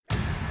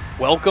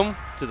Welcome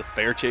to the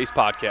Fair Chase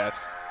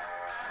podcast.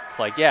 It's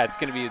like, yeah, it's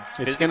going to be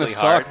physically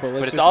suck, hard, but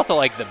it's just... also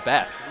like the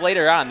best. It's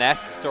later on,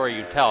 that's the story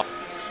you tell.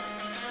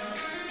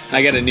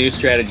 I got a new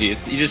strategy. You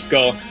just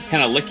go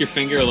kind of lick your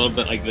finger a little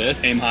bit like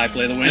this. Aim high,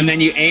 play the wind. And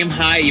then you aim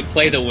high, you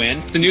play the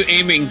wind. It's a new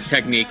aiming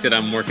technique that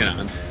I'm working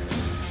on.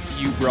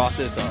 You brought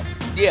this up.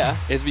 Yeah.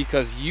 Is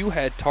because you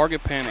had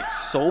target panic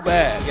so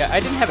bad. Yeah, I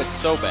didn't have it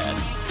so bad.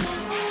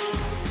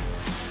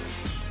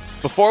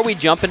 Before we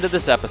jump into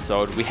this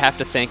episode, we have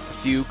to thank a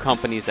few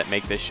companies that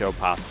make this show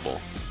possible.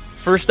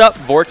 First up,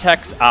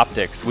 Vortex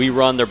Optics. We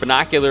run their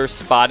binoculars,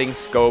 spotting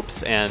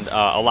scopes, and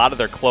a lot of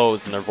their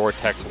clothes in their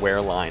Vortex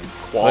wear line.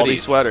 Quality Hoodies.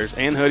 Sweaters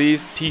and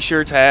hoodies,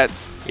 t-shirts,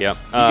 hats. Yep.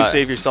 You can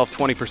save yourself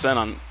 20%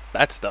 on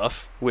that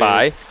stuff.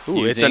 By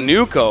it's a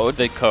new code.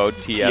 The code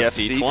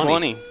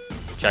TFC20.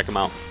 Check them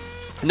out.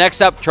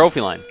 Next up,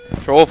 Trophy Line.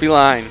 Trophy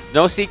Line.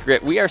 No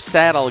secret, we are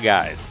saddle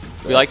guys.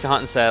 We like to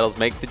hunt in saddles,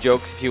 make the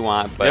jokes if you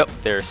want, but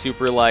they're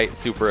super light,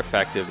 super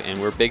effective,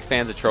 and we're big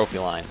fans of Trophy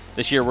Line.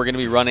 This year we're going to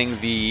be running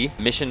the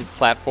Mission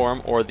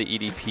platform or the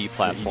EDP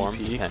platform,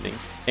 depending,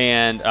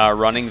 and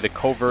running the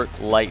Covert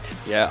Light.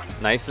 Yeah.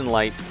 Nice and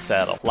light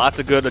saddle. Lots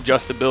of good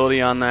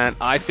adjustability on that.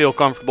 I feel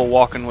comfortable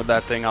walking with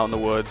that thing out in the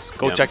woods.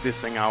 Go check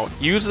this thing out.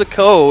 Use the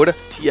code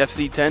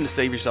TFC10 to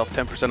save yourself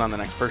 10% on the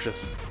next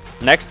purchase.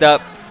 Next up,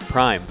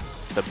 Prime.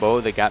 The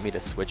bow that got me to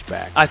switch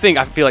back. I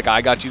feel like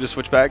I got you to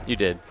switch back. You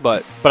did,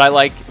 but it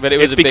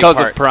was it's because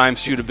of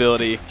Prime's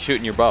shootability,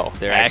 shooting your bow.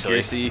 Their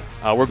accuracy.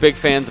 We're big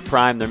fans of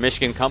Prime. They're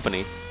Michigan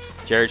company.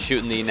 Jared's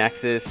shooting the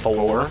Nexus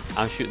 4.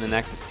 I'm shooting the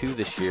Nexus 2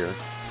 this year.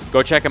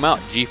 Go check them out.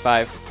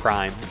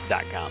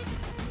 G5prime.com.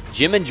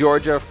 Jim and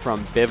Georgia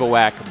from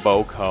Bivouac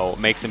Bow Co.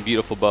 make some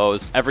beautiful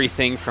bows.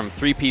 Everything from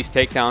 3-piece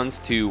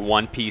takedowns to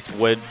 1-piece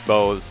wood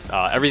bows.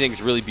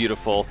 Everything's really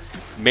beautiful.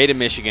 Made in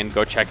Michigan.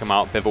 Go check them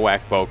out.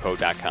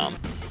 BivouacBowco.com.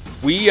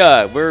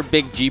 We're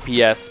big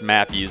GPS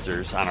map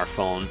users on our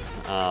phone.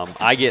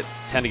 I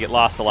tend to get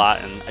lost a lot,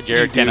 and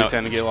Jared tend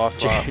to get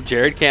lost a lot.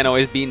 Jared can't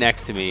always be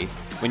next to me.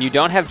 When you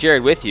don't have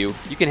Jared with you,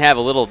 you can have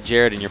a little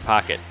Jared in your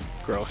pocket.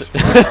 Gross.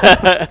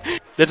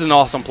 That's an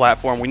awesome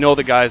platform. We know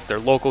the guys. They're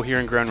local here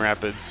in Grand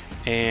Rapids,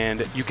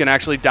 and you can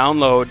actually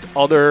download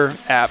other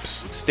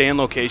apps, stand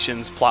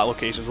locations, plot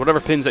locations,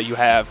 whatever pins that you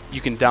have. You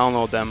can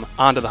download them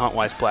onto the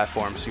HuntWise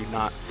platform, so you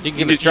can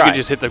give it a try. You can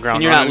just hit the ground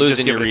and you're not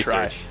losing your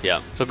research.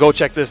 Yeah. So go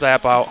check this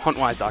app out,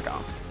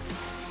 huntwise.com.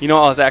 You know,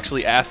 I was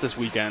actually asked this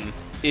weekend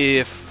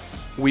if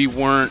we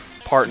weren't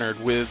partnered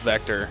with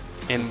Vector,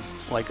 and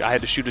like I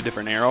had to shoot a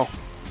different arrow,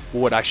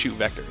 would I shoot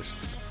Vectors?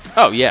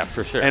 Oh, yeah,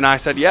 for sure. And I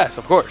said, yes,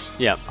 of course.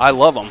 Yeah. I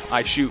love them.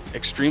 I shoot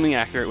extremely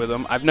accurate with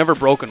them. I've never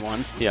broken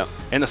one. Yeah.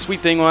 And the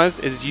sweet thing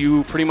is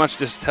you pretty much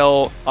just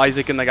tell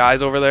Isaac and the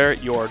guys over there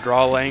your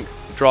draw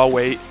length, draw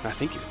weight, and I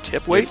think your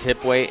tip weight.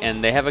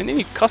 And they have and then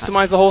you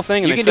customize the whole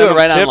thing. And you they can do it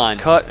right tip, online.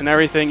 Cut, and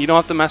everything. You don't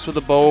have to mess with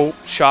the bow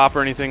shop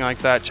or anything like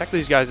that. Check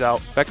these guys out,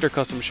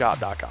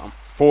 vectorcustomshop.com.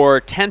 For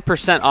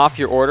 10% off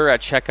your order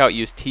at checkout,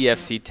 use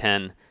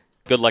TFC10.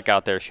 Good luck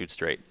out there. Shoot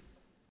straight.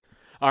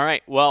 All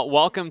right. Well,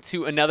 welcome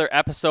to another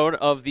episode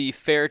of the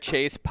Fair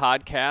Chase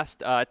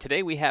podcast.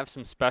 Today we have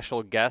some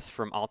special guests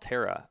from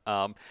Allterra.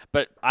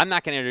 But I'm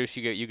not going to introduce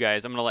you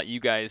guys. I'm going to let you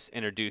guys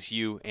introduce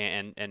you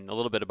and a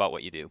little bit about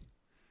what you do.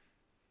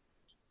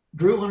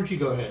 Drew, why don't you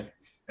go ahead?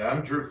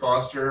 I'm Drew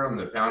Foster. I'm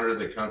the founder of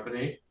the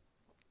company.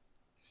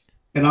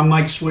 And I'm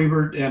Mike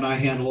Schwiebert, and I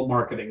handle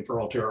marketing for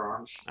Allterra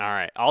Arms. All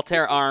right.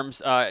 Allterra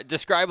Arms.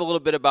 Describe a little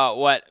bit about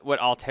what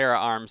Allterra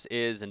Arms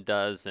is and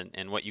does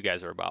and what you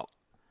guys are about.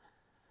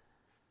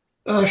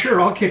 Sure,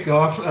 I'll kick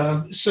off.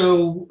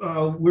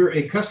 We're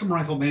a custom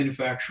rifle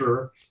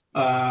manufacturer,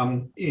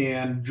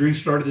 and Drew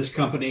started this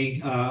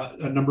company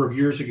a number of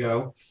years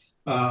ago.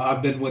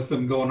 I've been with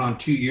them going on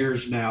 2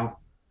 years now.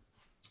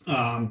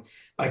 I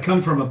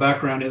come from a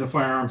background in the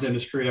firearms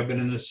industry. I've been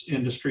in this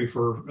industry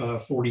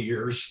for 40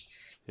 years.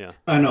 Yeah,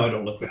 I know I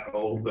don't look that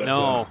old, but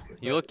no,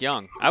 you look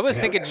young. I was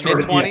thinking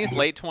mid-20s,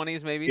 late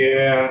 20s, maybe.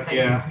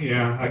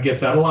 Yeah. I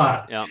get that a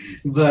lot. Yeah,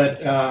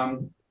 but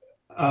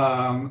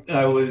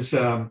I was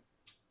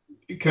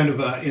kind of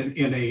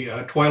in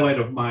a twilight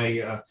of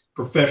my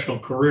professional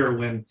career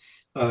when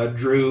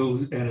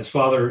Drew and his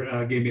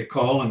father gave me a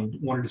call and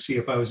wanted to see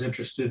if I was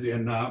interested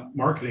in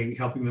marketing,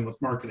 helping them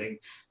with marketing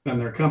on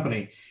their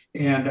company.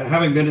 And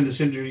having been in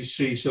this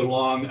industry so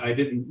long, I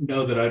didn't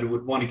know that I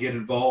would want to get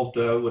involved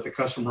with a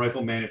custom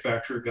rifle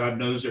manufacturer. God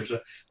knows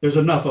there's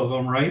enough of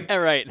them, right? Yeah,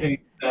 right. And,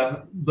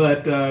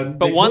 but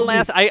one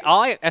last,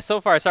 so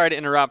far, sorry to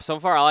interrupt.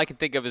 So far, all I can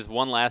think of is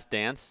One Last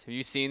Dance. Have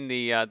you seen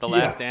the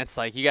Last Dance?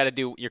 Like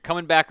you're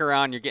coming back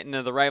around. You're getting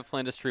into the rifle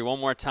industry one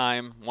more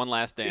time. One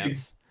Last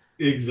Dance.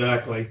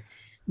 Exactly.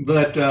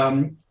 But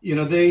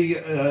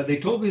they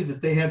told me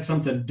that they had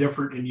something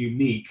different and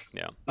unique.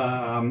 Yeah.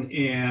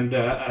 And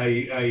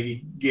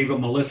I gave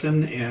them a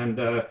listen,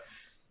 and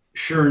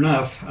sure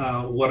enough,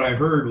 what I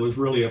heard was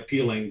really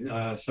appealing.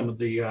 Some of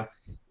the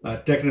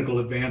technical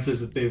advances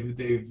that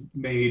they've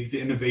made,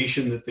 the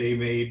innovation that they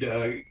made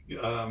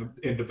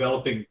in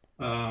developing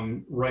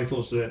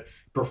rifles that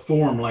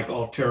perform like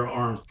Allterra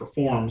Arms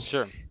performs.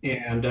 Sure.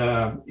 And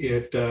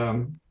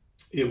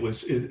it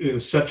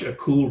was such a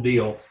cool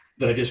deal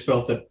that I just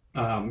felt that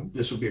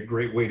this would be a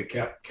great way to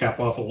cap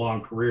off a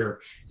long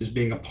career, is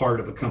being a part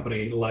of a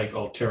company like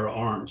Allterra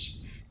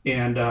Arms.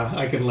 And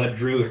I can let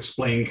Drew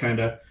explain kind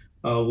of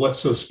what's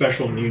so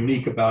special and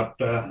unique about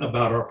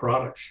our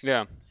products.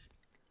 Yeah.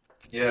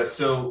 Yeah,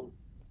 so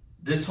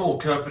this whole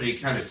company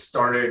kind of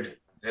started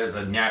as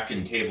a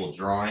napkin table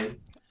drawing.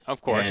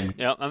 Of course. And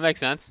Yeah, that makes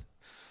sense.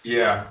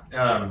 yeah,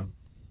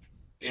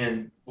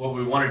 and what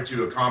we wanted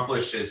to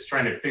accomplish is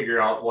trying to figure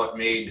out what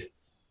made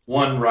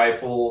one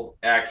rifle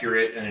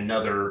accurate and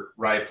another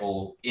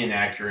rifle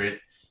inaccurate.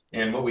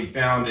 And what we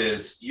found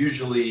is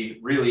usually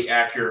really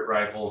accurate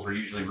rifles were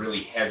usually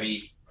really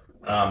heavy.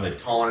 The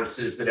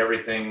tolerances that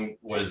everything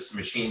was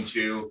machined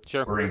to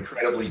Sure. were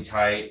incredibly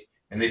tight,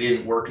 and they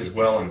didn't work as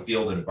well in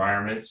field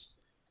environments.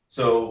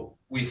 So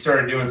we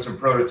started doing some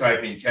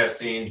prototyping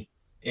testing,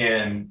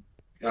 and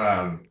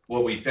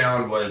what we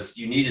found was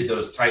you needed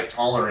those tight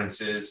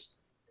tolerances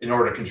in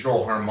order to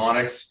control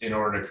harmonics, in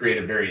order to create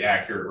a very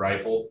accurate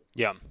rifle.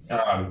 Yeah.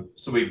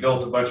 So we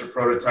built a bunch of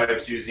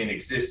prototypes using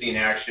existing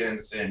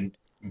actions and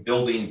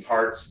building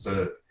parts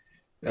to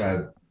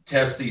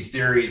test these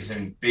theories.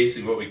 And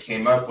basically what we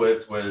came up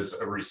with was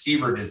a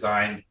receiver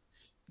design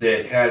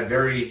that had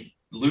very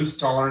loose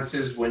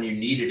tolerances when you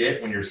needed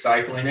it, when you're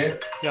cycling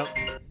it, Yep.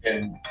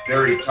 and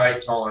very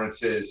tight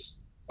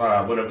tolerances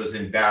when it was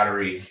in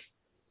battery.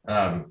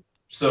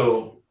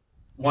 So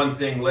one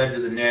thing led to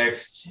the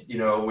next.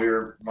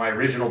 My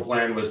original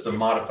plan was to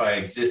modify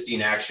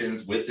existing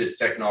actions with this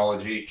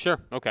technology. Sure.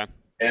 Okay.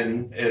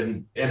 And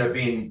end up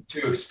being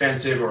too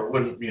expensive, or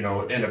wouldn't,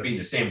 end up being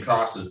the same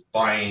cost as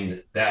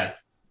buying that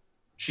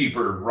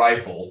cheaper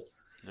rifle.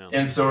 No.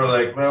 And so we're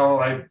like, well,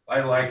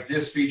 I like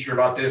this feature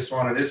about this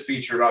one and this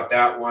feature about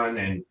that one.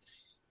 And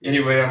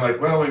anyway, I'm like,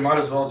 well, we might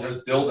as well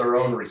just build our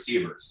own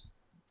receivers.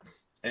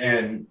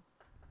 And,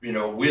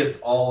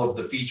 with all of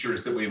the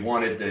features that we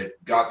wanted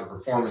that got the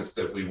performance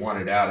that we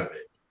wanted out of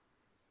it.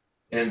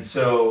 And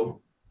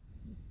so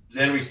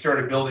then we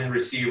started building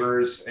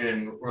receivers,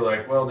 and we're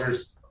like, well,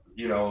 there's,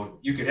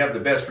 you could have the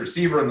best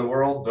receiver in the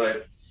world,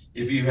 but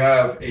if you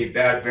have a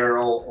bad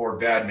barrel or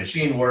bad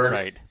machine work,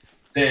 Right.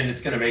 then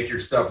it's going to make your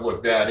stuff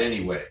look bad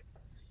anyway.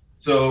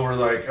 So we're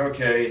like,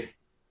 okay,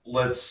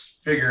 let's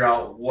figure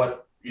out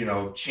what,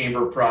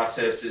 chamber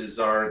processes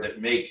are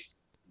that make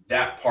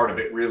that part of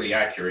it really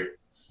accurate.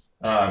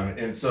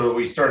 And so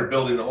we started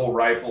building the whole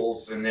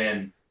rifles, and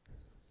then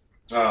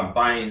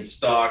buying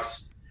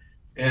stocks.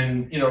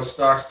 And,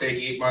 stocks take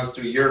 8 months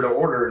to a year to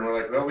order. And we're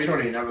like, well, we don't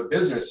even have a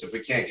business if we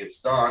can't get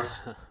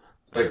stocks.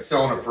 It's like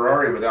selling a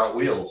Ferrari without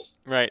wheels.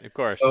 Right. Of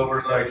course. So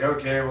we're like,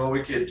 okay, well,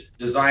 we could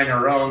design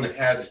our own that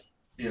had,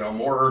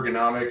 more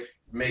ergonomic,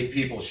 made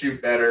people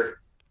shoot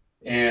better,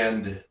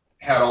 and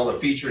had all the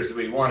features that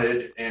we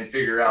wanted, and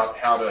figure out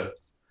how to,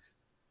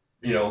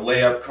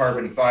 lay up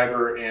carbon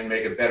fiber and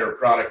make a better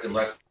product in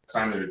less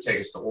time than it would take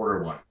us to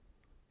order one.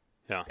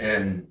 Yeah.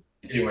 And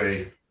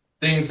anyway,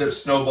 things have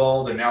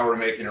snowballed, and now we're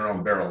making our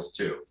own barrels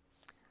too.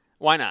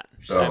 Why not?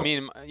 So, I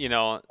mean,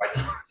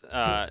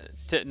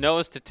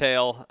 nose to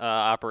tail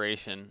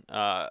operation.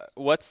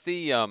 What's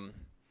the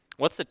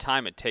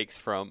time it takes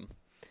from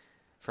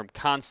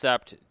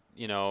concept,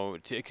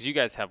 because you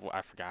guys have,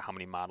 I forgot how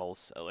many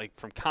models, like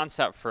from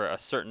concept for a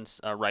certain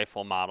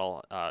rifle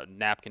model,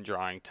 napkin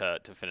drawing to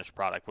finished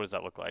product. What does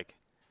that look like?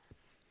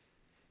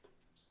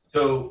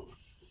 So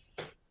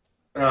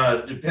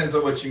depends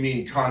on what you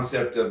mean,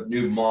 concept of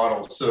new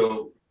model.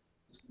 So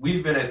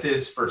we've been at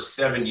this for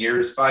 7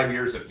 years, 5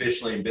 years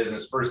officially in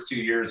business. First 2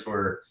 years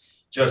were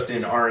just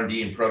in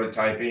R&D and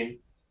prototyping.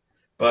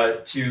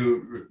 But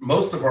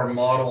most of our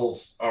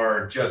models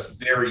are just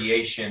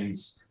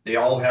variations. They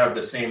all have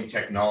the same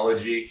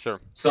technology. Sure.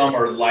 Some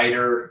are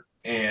lighter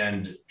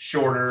and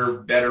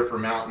shorter, better for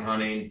mountain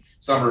hunting.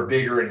 Some are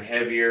bigger and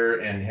heavier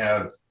and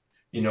have,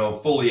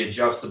 fully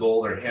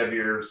adjustable. They're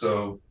heavier,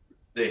 so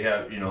they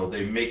have,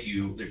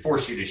 they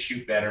force you to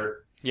shoot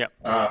better. Yeah.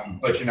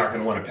 But you're not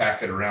going to want to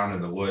pack it around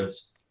in the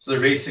woods. So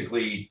they're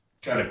basically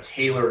kind of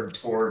tailored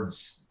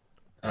towards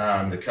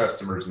the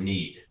customer's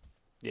need.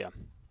 Yeah.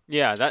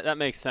 Yeah, that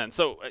makes sense.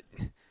 So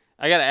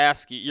I got to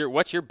ask you,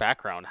 what's your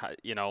background?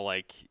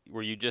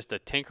 Were you just a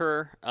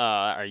tinkerer?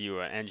 Are you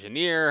an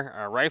engineer,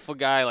 a rifle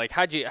guy? Like,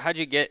 how'd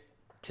you get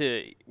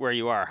to where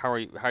you are?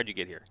 How'd you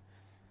get here?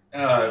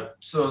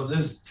 So this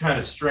is kind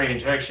of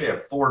strange. I actually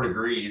have 4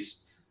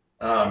 degrees.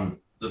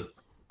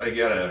 I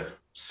got a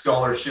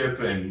scholarship,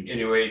 and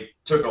anyway,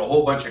 took a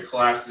whole bunch of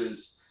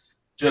classes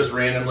just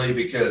randomly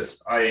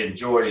because I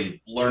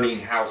enjoy learning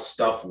how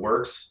stuff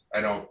works.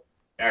 I don't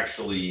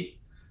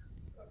actually,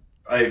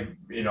 I'm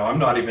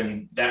not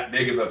even that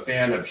big of a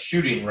fan of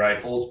shooting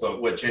rifles,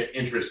 but what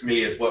interests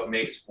me is what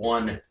makes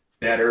one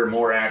better,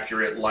 more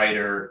accurate,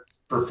 lighter,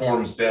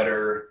 performs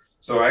better.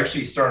 So I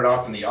actually started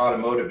off in the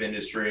automotive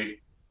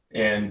industry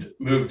and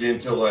moved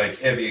into like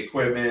heavy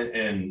equipment.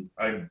 And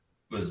I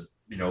was,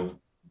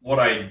 what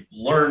I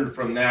learned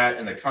from that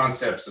and the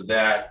concepts of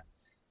that,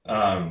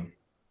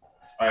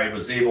 I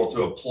was able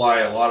to apply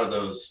a lot of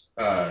those.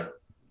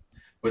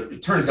 But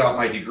it turns out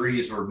my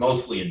degrees were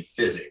mostly in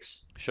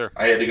physics. Sure.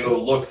 I had to go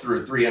look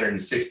through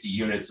 360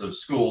 units of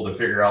school to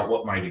figure out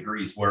what my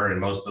degrees were, and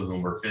most of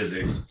them were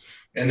physics.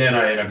 And then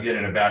I ended up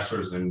getting a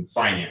bachelor's in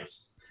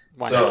finance.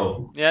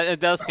 Yeah, it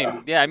does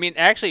seem. Yeah, I mean,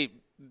 actually,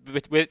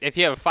 if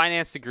you have a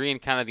finance degree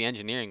and kind of the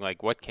engineering,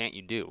 like, what can't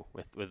you do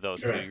with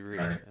those two degrees?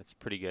 Right. That's a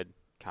pretty good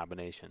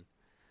combination.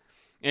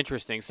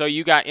 Interesting. So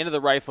you got into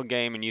the rifle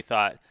game, and you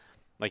thought,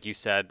 like you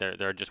said,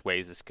 there are just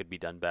ways this could be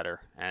done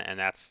better, and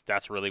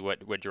that's really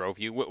what drove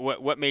you.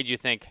 What made you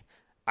think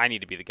I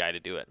need to be the guy to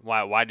do it?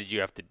 Why did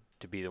you have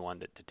to be the one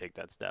to take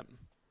that step?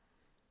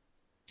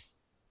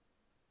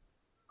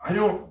 I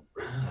don't.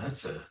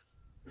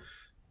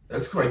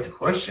 That's quite the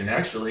question,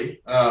 actually.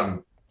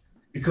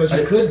 Because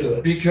you could do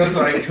it. Because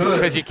I could.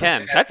 Because you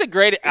can. That's a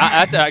great.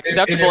 That's an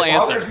acceptable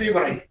answer.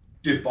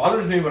 It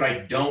bothers me when I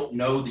don't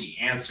know the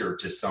answer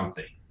to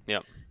something.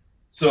 Yep.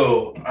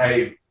 So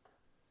I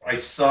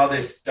saw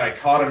this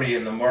dichotomy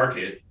in the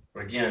market.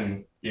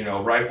 Again,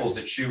 rifles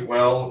that shoot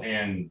well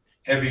and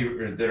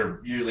that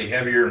are usually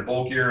heavier and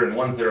bulkier, and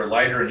ones that are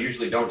lighter and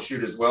usually don't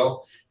shoot as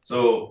well.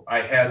 So I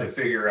had to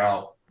figure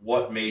out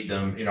what made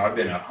them. I've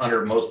been a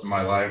hunter most of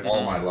my life,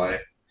 all my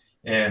life,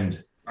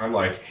 and I'm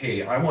like,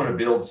 hey, I want to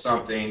build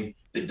something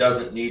that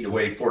doesn't need to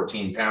weigh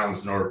 14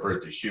 pounds in order for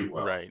it to shoot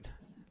well. Right.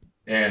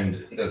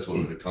 And that's what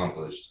we've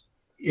accomplished.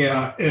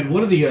 Yeah, and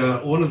one of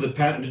the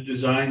patented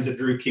designs that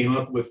Drew came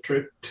up with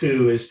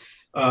too is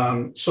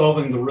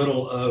solving the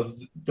riddle of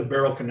the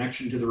barrel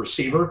connection to the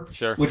receiver,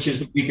 sure, which is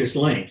the weakest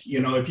link.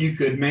 If you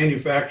could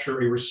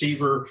manufacture a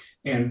receiver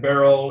and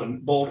barrel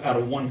and bolt out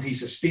of one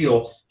piece of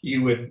steel,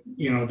 you would,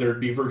 there would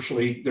be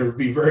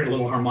very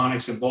little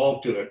harmonics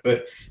involved to it.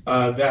 But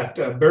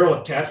that barrel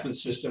attachment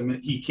system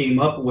he came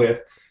up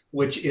with,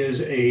 which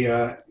is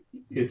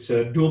it's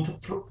a dual,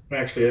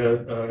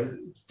 actually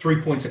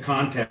 3 points of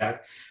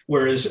contact,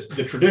 whereas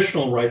the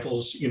traditional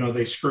rifles,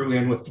 they screw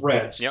in with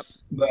threads. Yep.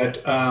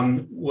 But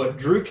what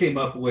Drew came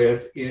up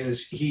with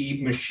is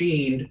he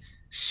machined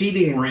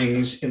seating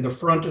rings in the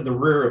front and the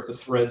rear of the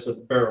threads of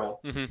the barrel,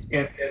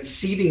 and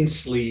seating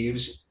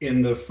sleeves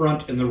in the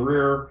front and the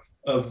rear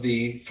of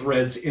the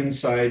threads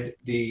inside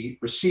the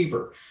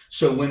receiver.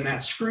 So when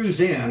that screws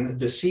in,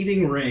 the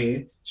seating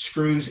ring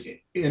screws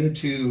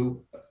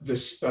into the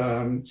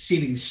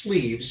seating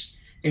sleeves,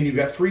 and you've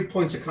got 3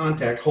 points of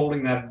contact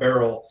holding that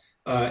barrel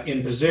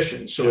in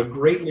position. So it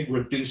greatly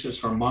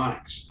reduces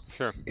harmonics.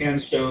 Sure.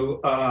 And so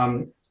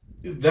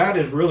that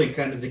is really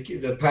kind of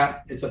the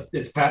patent.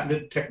 It's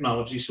patented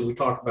technology, so we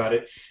talk about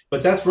it.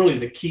 But that's really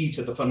the key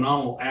to the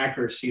phenomenal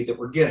accuracy that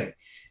we're getting.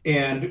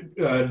 And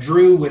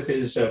Drew, with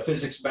his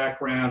physics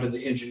background and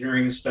the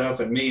engineering and stuff,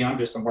 and me, I'm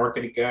just a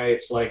marketing guy.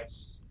 It's like,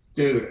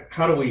 dude,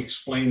 how do we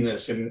explain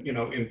this? And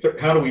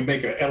how do we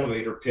make an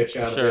elevator pitch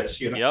out of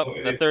this? Yep,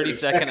 the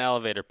 30-second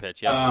elevator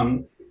pitch.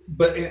 Yep.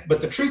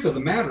 But the truth of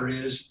the matter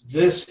is,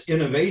 this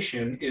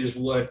innovation is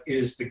what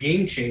is the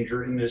game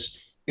changer in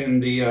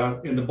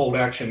the bolt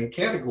action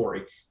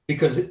category.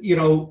 Because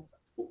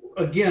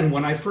again,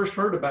 when I first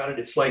heard about it,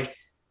 it's like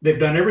they've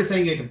done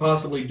everything they could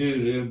possibly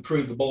do to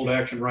improve the bolt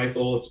action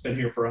rifle. It's been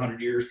here for 100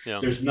 years. Yeah.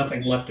 There's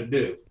nothing left to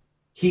do.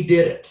 He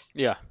did it.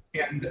 Yeah.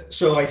 And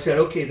so I said,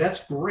 okay,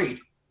 that's great.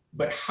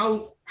 But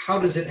how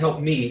does it help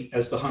me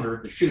as the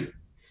hunter, the shooter?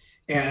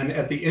 And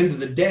at the end of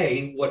the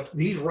day, what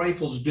these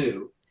rifles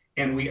do,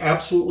 and we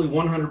absolutely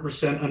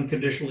 100%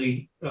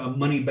 unconditionally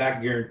money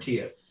back guarantee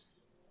it.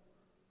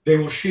 They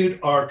will shoot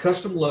our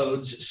custom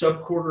loads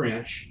sub quarter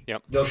inch.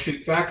 Yep. They'll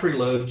shoot factory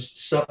loads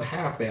sub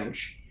half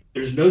inch.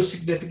 There's no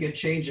significant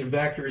change in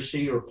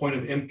accuracy or point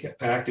of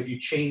impact if you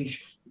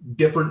change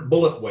different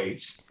bullet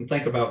weights. And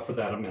think about for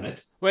that a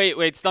minute. Wait,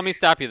 let me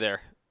stop you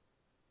there.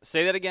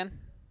 Say that again.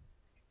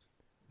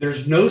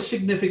 There's no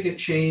significant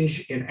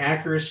change in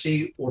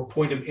accuracy or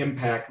point of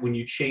impact when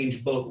you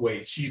change bullet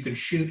weights. So you can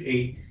shoot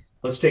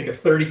let's take a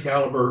 30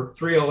 caliber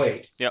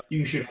 308. Yep. You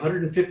can shoot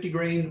 150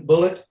 grain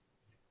bullet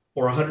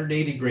or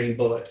 180 grain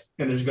bullet,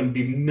 and there's going to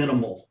be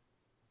minimal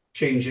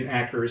change in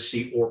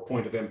accuracy or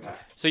point of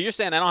impact. So you're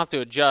saying I don't have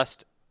to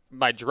adjust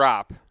my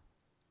drop?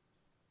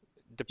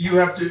 You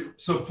have to.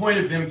 So point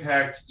of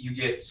impact, you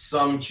get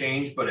some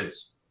change, but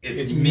it's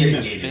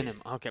mitigated.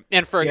 Minimum. Okay.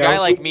 And for a guy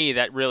like me,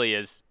 that really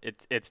is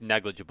it's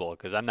negligible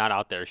because I'm not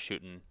out there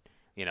shooting,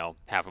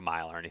 half a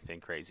mile or anything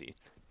crazy.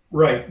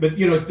 Right, but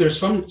there's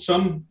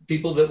some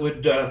people that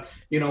would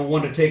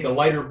want to take a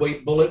lighter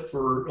weight bullet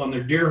on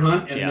their deer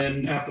hunt, and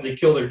then after they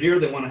kill their deer,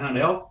 they want to hunt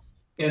elk,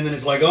 and then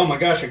it's like, oh my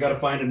gosh, I got to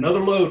find another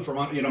load for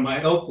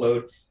my elk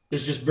load.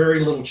 There's just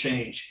very little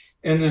change.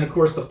 And then, of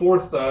course, the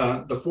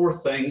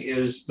fourth thing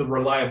is the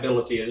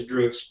reliability, as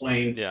Drew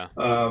explained.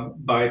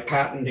 By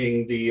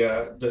patenting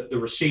the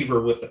receiver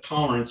with the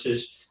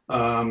tolerances,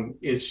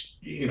 it's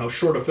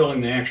short of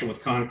filling the action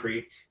with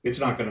concrete,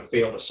 it's not going to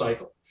fail the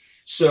cycle.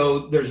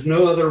 So there's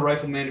no other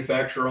rifle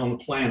manufacturer on the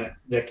planet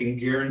that can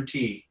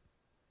guarantee,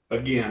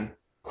 again,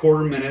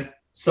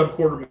 sub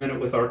quarter minute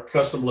with our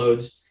custom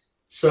loads,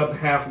 sub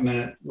half a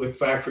minute with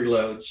factory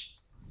loads,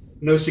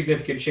 no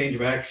significant change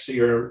of accuracy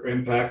or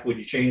impact when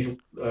you change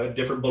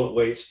different bullet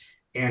weights,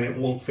 and it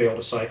won't fail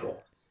to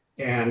cycle.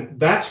 And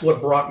that's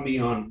what brought me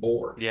on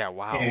board. Yeah,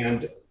 wow.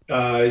 And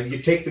you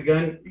take the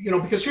gun,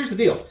 because here's the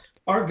deal.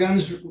 Our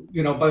guns,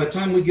 by the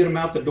time we get them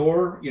out the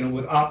door,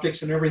 with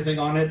optics and everything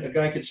on it, a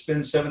guy could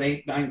spend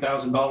 $7,000, $8,000,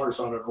 $9,000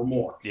 on it or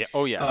more. Yeah.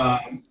 Oh, yeah.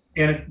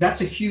 And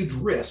that's a huge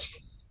risk.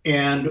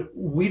 And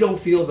we don't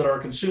feel that our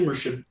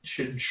consumers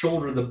should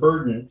shoulder the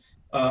burden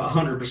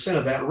 100%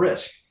 of that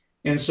risk.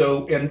 And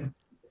so, and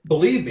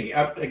believe me,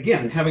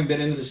 again, having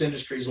been into this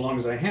industry as long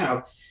as I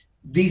have,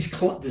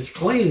 this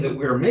claim that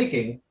we're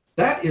making,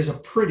 that is a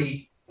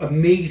pretty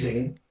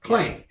amazing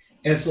claim.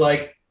 And it's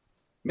like,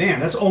 man,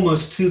 that's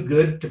almost too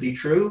good to be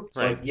true. It's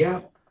like,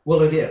 yeah,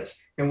 well, it is.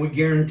 And we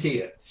guarantee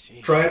it.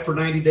 Jeez. Try it for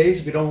 90 days.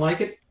 If you don't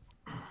like it,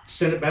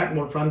 send it back and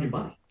we'll refund your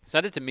money.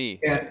 Send it to me.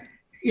 And,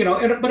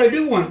 but I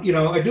do want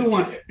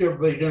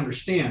everybody to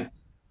understand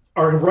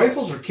our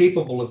rifles are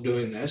capable of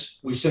doing this.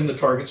 We send the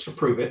targets to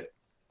prove it.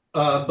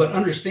 But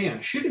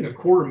understand, shooting a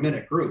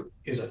quarter-minute group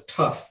is a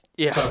tough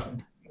for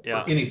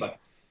anybody.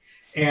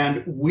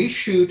 And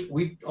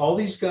all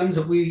these guns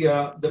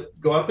that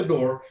go out the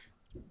door,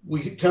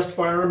 we test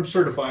fire them,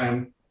 certify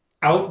them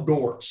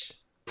outdoors,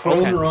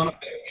 prone or on a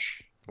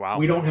bench. Wow.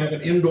 We don't have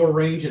an indoor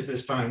range at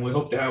this time. We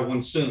hope to have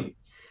one soon.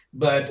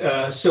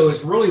 But so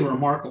it's really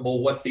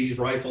remarkable what these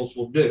rifles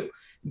will do.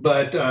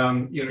 But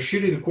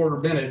shooting a quarter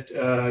minute,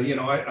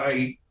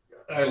 I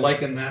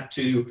liken that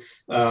to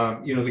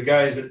the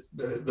guys at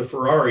the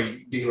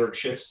Ferrari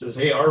dealerships says,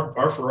 hey,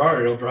 our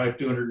Ferrari will drive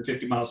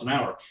 250 miles an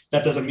hour.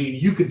 That doesn't mean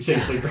you can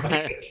safely drive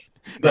it.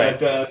 But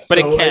but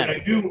it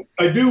can.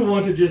 I do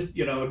want to just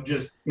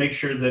make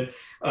sure that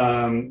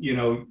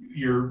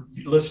your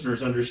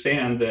listeners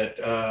understand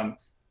that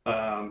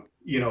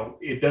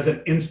it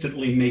doesn't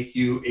instantly make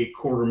you a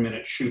quarter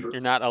minute shooter. You're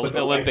not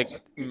Olympic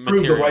material.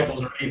 Prove the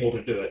rifles are able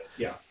to do it.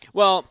 Yeah.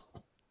 Well,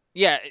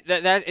 yeah,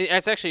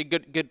 that's actually a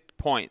good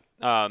point.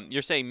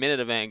 You're saying minute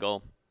of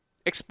angle.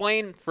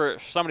 Explain for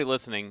somebody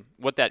listening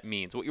what that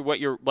means.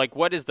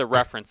 What is the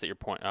reference that your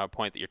point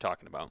that you're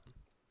talking about?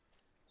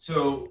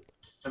 So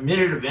a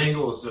minute of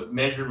angle is a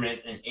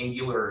measurement, an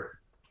angular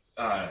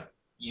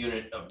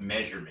unit of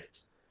measurement.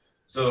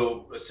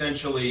 So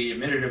essentially, a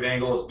minute of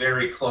angle is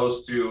very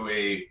close to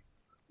a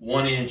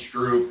 1-inch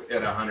group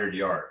at 100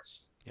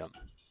 yards. Yep.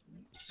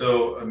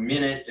 So a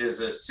minute is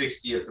a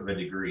 60th of a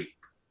degree.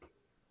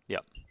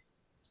 Yep.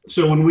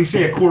 So when we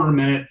say a quarter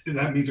minute,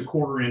 that means a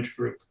quarter-inch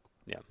group.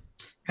 Yeah.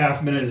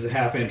 Half minute is a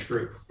half-inch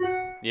group.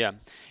 Yeah,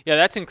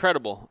 that's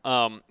incredible.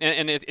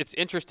 And it's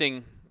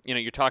interesting.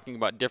 You're talking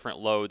about different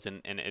loads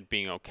and it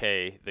being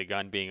okay, the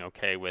gun being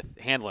okay with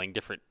handling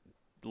different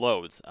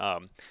loads.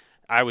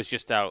 I was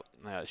just out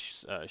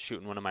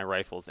shooting one of my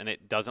rifles, and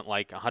it doesn't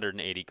like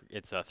 180.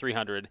 It's a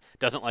 300.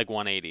 Doesn't like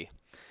 180,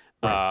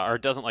 or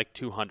it doesn't like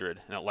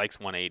 200, and it likes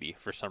 180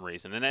 for some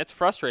reason. And it's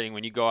frustrating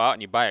when you go out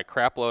and you buy a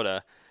crap load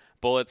of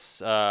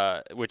bullets,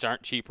 which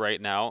aren't cheap right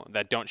now,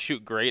 that don't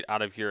shoot great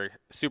out of your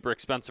super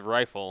expensive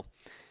rifle,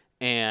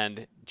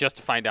 and just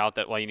to find out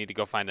that you need to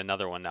go find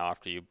another one now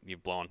after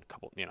you've blown a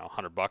couple,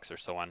 $100 or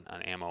so on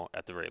ammo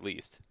at the very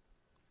least.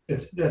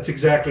 That's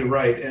exactly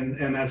right,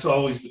 and that's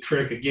always the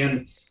trick.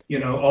 Again,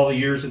 all the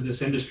years of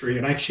this industry,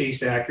 and I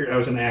chased accuracy. I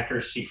was an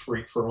accuracy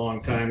freak for a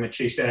long time. I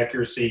chased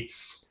accuracy,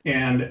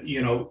 and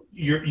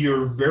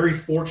you're very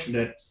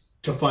fortunate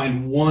to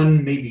find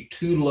one, maybe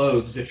two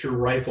loads that your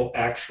rifle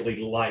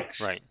actually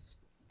likes. Right.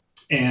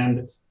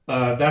 And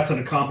that's an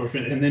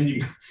accomplishment. And then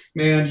you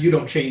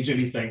don't change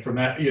anything from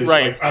that. It's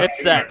right. Like,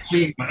 it's set.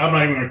 I'm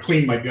not even going to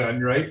clean my gun.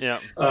 Right. Yeah.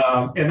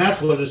 And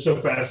that's what is so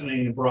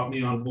fascinating and brought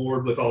me on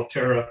board with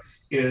Allterra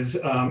is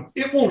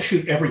it won't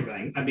shoot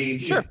everything. I mean,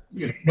 sure.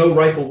 No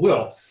rifle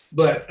will.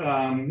 But,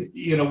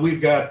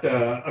 we've got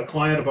a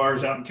client of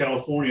ours out in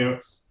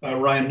California,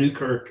 Ryan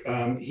Newkirk.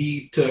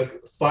 He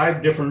took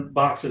 5 different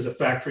boxes of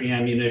factory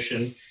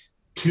ammunition,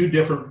 2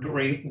 different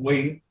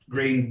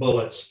grain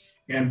bullets,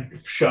 and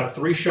shot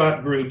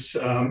 3-shot groups.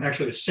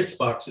 Actually, it was 6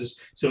 boxes.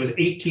 So it was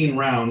 18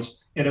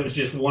 rounds, and it was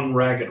just one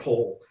ragged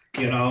hole,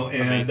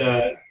 and,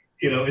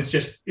 it's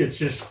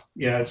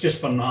just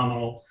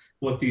phenomenal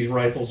what these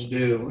rifles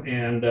do.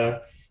 And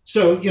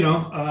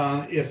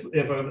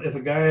if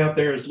a guy out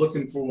there is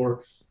looking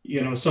for,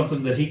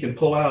 something that he can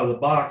pull out of the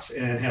box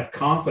and have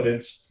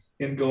confidence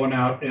in going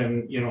out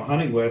and,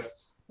 hunting with,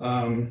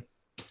 I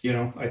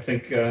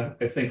think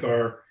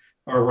our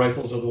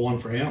rifles are the one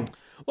for him.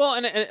 Well,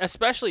 and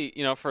especially,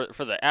 for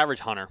the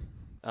average hunter,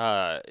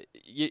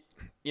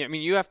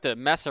 you have to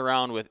mess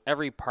around with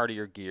every part of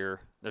your gear.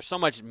 There's so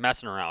much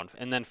messing around,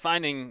 and then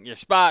finding your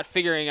spot,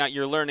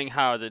 you're learning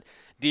how the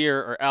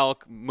deer or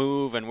elk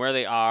move and where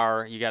they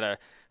are. You got to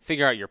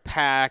figure out your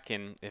pack,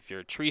 and if you're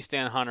a tree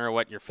stand hunter,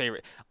 what your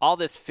favorite, all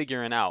this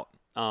figuring out.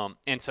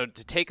 And so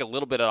to take a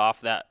little bit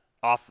off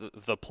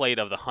the plate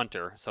of the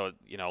hunter, so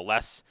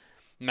less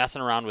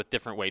messing around with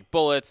different weight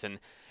bullets. And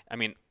I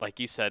mean, like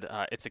you said,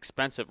 it's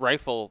expensive.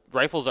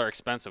 Rifles are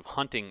expensive.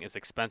 Hunting is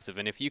expensive,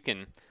 and if you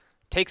can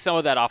take some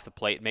of that off the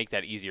plate, make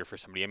that easier for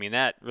somebody. I mean,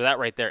 that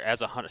right there,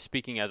 as a hunter,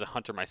 speaking as a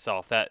hunter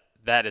myself, that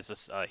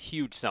is a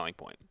huge selling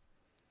point.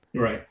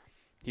 Right.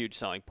 Huge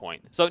selling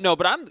point. So no,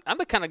 but I'm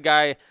the kind of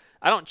guy,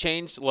 I don't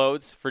change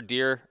loads for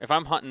deer. If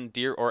I'm hunting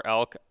deer or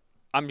elk,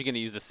 I'm going to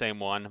use the same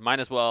one. Might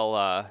as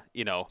well,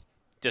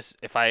 just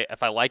if I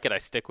like it, I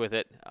stick with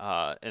it.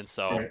 And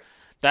so Right.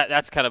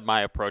 that's kind of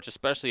my approach,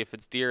 especially if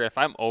it's deer. If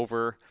I'm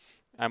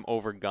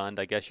overgunned,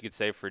 I guess you could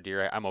say, for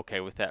deer. I'm okay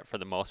with that for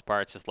the most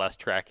part. It's just less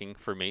tracking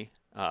for me.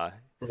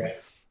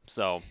 Right.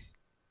 So,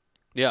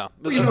 yeah.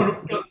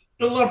 Well,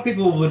 a lot of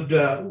people would,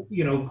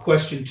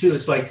 question too.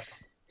 It's like,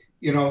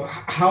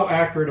 how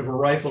accurate of a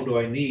rifle do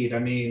I need? I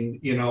mean,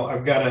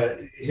 I've got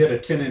to hit a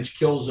 10-inch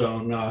kill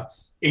zone,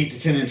 8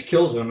 to 10-inch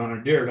kill zone on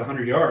a deer at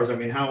 100 yards. I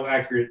mean, how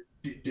accurate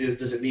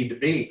does it need to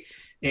be?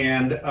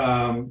 And,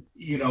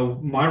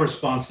 my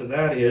response to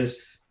that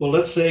is, well,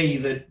 let's say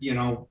that,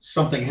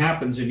 something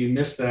happens and you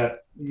miss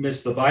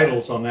the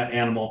vitals on that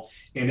animal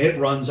and it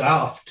runs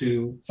off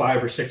to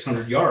 500 or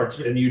 600 yards.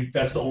 And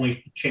that's the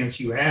only chance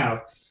you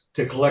have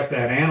to collect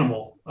that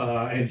animal.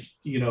 And,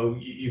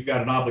 you've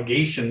got an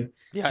obligation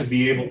to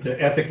be able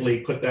to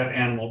ethically put that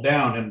animal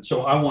down. And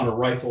so I want a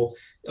rifle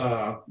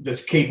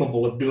that's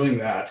capable of doing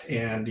that.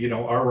 And,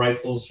 our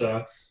rifles,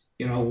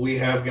 we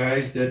have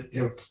guys that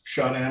have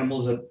shot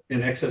animals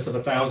in excess of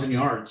 1,000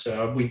 yards.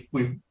 We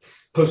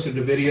posted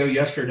a video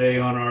yesterday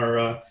on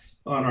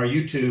our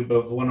YouTube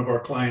of one of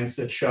our clients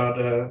that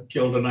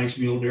killed a nice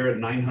mule deer at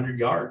 900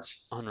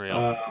 yards.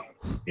 Unreal.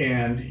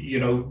 And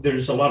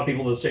there's a lot of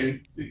people that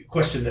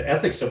question the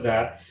ethics of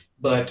that.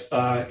 But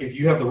if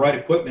you have the right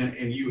equipment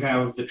and you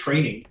have the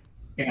training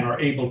and are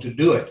able to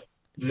do it,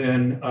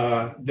 then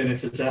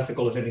it's as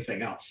ethical as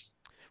anything else.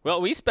 Well,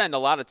 we spend a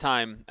lot of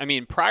time. I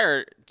mean,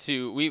 prior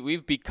to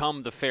we've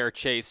become the fair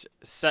chase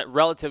set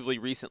relatively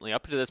recently.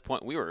 Up to this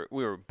point, we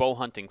were bow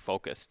hunting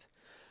focused.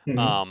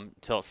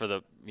 Till for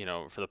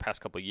the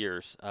past couple of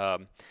years.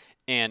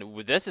 And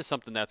this is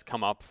something that's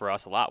come up for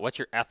us a lot. What's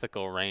your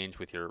ethical range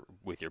with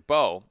your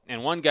bow?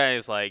 And one guy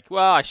is like,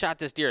 well, I shot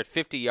this deer at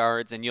 50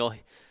 yards, and you'll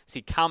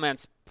see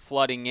comments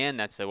flooding in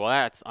that say, well,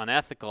 that's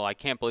unethical. I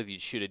can't believe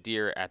you'd shoot a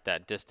deer at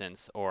that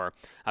distance. Or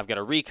I've got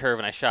a recurve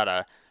and I shot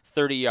a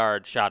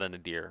 30-yard shot at a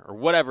deer, or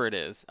whatever it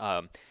is.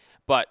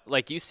 But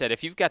like you said,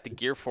 if you've got the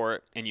gear for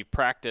it and you've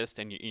practiced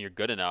and you're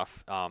good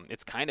enough,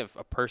 it's kind of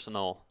a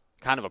personal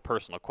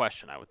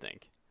question, I would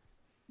think.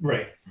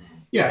 Right.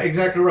 Yeah,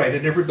 exactly right.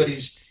 And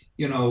everybody's,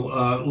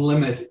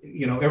 limit,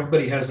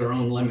 everybody has their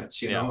own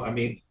limits, I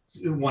mean,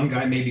 one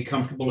guy may be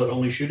comfortable at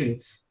only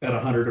shooting at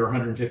 100 or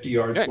 150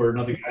 yards, right, where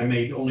another guy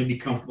may only be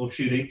comfortable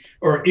shooting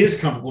or is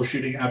comfortable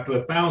shooting up to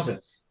 1,000.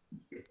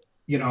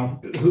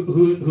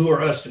 Who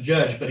are us to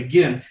judge? But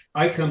again,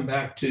 I come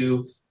back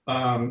to,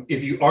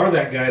 if you are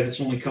that guy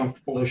that's only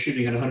comfortable of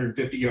shooting at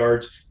 150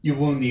 yards, you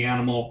wound the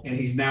animal and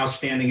he's now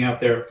standing out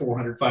there at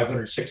 400,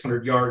 500,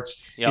 600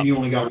 yards, and you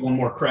only got one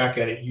more crack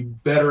at it. You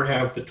better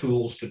have the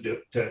tools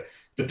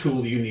the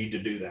tool you need to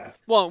do that.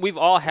 Well, we've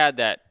all had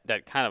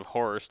that kind of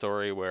horror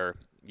story where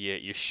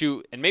you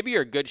shoot and maybe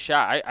you're a good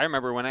shot. I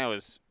remember when I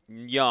was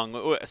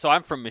young, so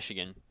I'm from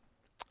Michigan,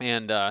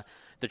 and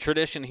the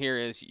tradition here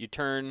is you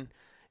turn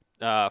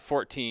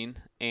 14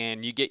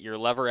 and you get your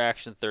lever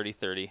action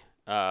 30-30.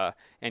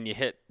 And you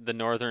hit the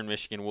northern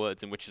Michigan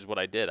woods, and which is what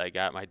I did. I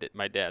got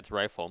my dad's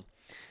rifle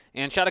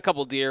and shot a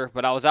couple deer,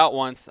 but I was out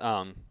once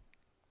and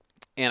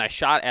I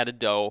shot at a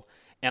doe,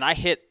 and I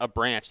hit a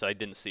branch that I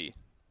didn't see,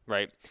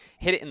 right?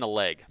 Hit it in the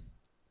leg.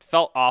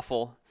 Felt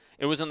awful.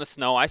 It was in the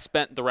snow. I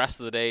spent the rest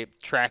of the day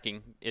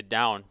tracking it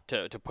down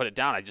to put it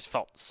down. I just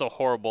felt so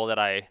horrible that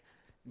I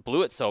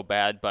blew it so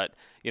bad. But,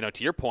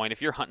 to your point,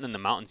 if you're hunting in the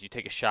mountains, you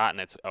take a shot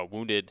and it's a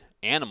wounded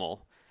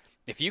animal.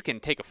 If you can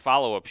take a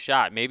follow-up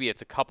shot, maybe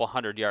it's a couple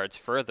 100 yards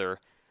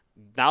further,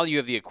 now you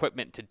have the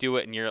equipment to do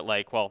it, and you're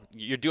like, well,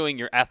 you're doing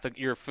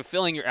you're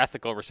fulfilling your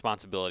ethical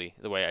responsibility,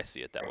 the way I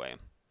see it that way.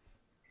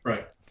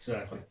 Right,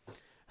 exactly.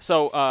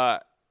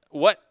 So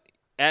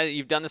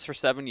you've done this for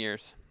 7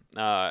 years.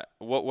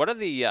 What are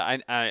the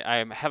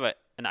I have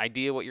an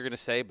idea what you're going to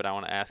say, but I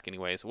want to ask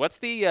anyways. What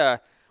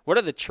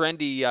are the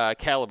trendy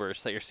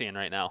calibers that you're seeing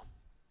right now?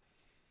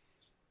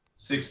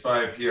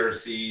 6.5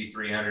 PRC,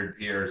 300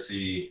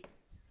 PRC.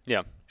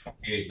 Yeah.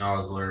 28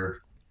 Nosler.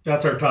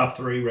 That's our top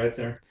three right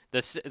there. The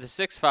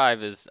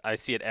 6.5 is, I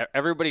see it.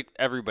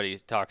 Everybody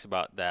talks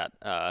about that.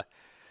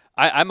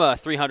 I'm a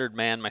 300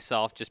 man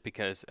myself, just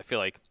because I feel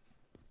like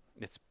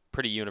it's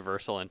pretty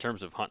universal in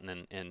terms of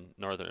hunting in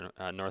northern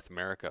North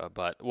America.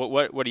 But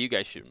what are you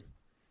guys shooting?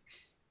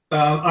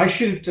 I've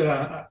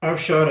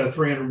shot a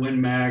 300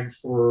 Win Mag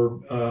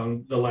for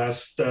the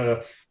last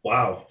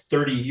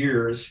 30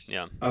 years.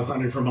 Yeah. I've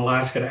hunted from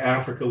Alaska to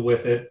Africa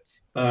with it.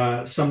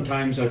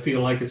 Sometimes I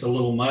feel like it's a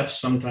little much.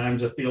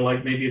 Sometimes I feel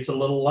like maybe it's a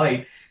little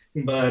light.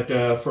 But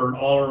for an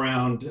all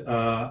around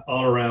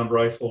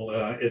rifle,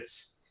 I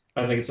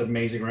think it's an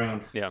amazing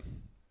round. Yeah.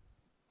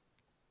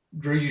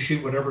 Drew, you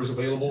shoot whatever's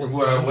available.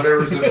 Well,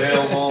 whatever's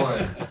available,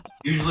 and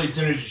Usually, as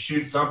soon as you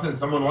shoot something,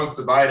 someone wants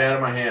to buy it out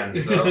of my hand.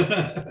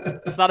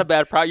 So It's not a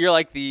bad product. You're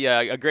like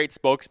a great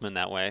spokesman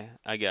that way,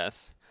 I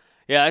guess.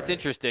 Yeah, that's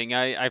interesting.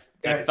 I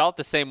felt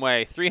the same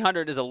way.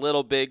 300 is a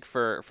little big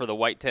for the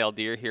whitetail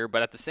deer here,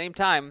 but at the same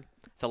time,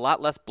 it's a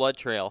lot less blood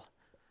trail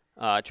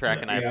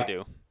tracking I have to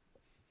do.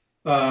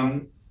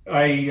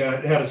 I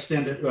had a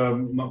stint at,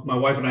 my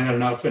wife and I had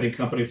an outfitting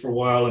company for a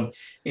while,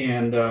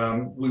 and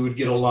we would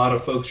get a lot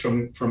of folks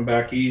from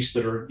back east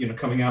that are,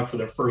 coming out for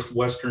their first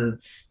Western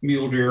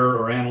mule deer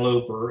or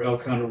antelope or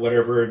elk hunt or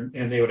whatever.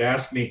 And they would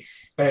ask me,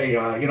 hey,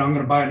 I'm going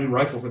to buy a new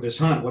rifle for this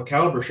hunt. What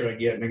caliber should I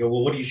get? And I go,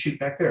 well, what do you shoot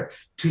back there?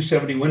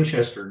 270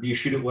 Winchester. Do you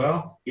shoot it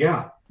well?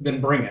 Yeah,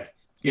 then bring it.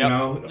 You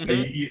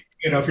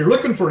know, if you're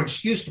looking for an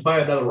excuse to buy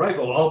another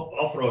rifle,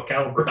 I'll throw a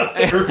caliber out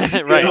there.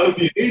 Right. If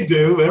you need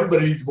to,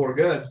 everybody needs more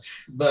guns.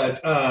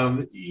 But,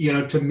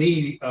 to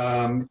me,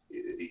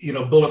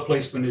 bullet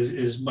placement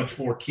is much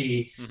more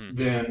key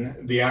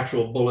than the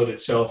actual bullet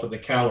itself and the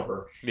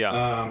caliber.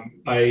 Yeah.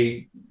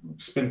 I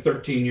spent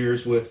 13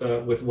 years with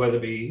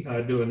Weatherby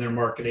doing their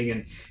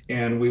marketing,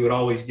 and we would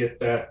always get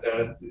that.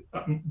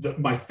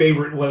 My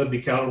favorite Weatherby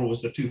caliber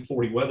was the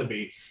 240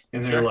 Weatherby,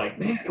 and they're like,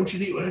 man, don't you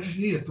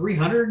need a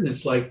 300? And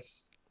it's like,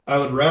 I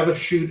would rather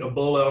shoot a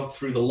bull elk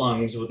through the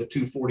lungs with a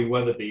 240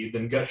 Weatherby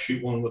than gut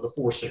shoot one with a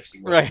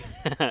 460 Weatherby.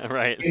 Right.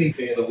 Right. Any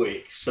day of the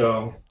week.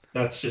 So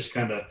that's just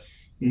kind of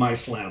my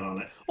slant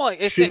on it. Well,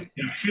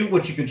 shoot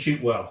what you can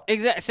shoot well.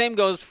 Exactly. Same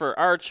goes for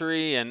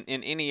archery and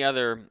any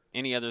other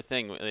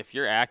thing. If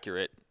you're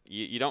accurate,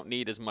 you don't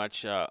need as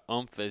much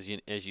oomph as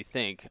you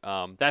think.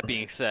 That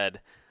being said,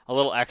 a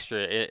little extra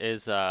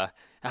is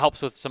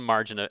helps with some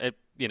margin. It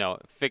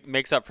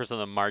makes up for some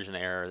of the margin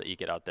of error that you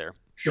get out there.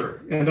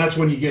 Sure. And that's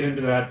when you get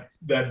into that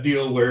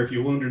deal where if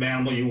you wound an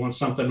animal, you want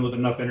something with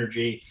enough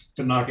energy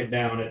to knock it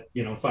down at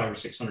 500 or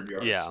 600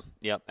 yards. Yeah.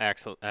 Yep.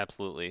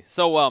 Absolutely.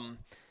 So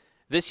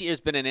this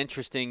year's been an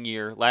interesting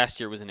year.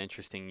 Last year was an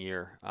interesting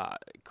year.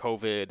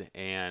 COVID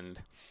and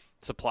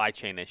supply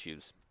chain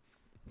issues.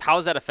 How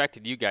has that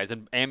affected you guys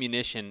and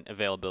ammunition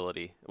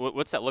availability?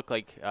 What's that look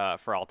like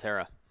for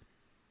Allterra?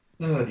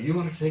 Do you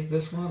want to take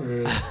this one?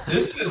 Or...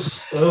 This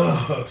is.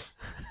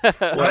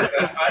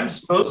 I'm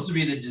supposed to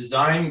be the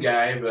design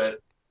guy,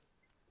 but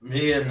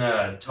me and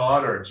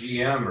Todd, our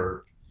GM,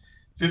 are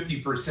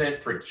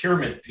 50%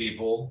 procurement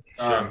people.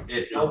 Sure.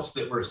 It helps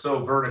that we're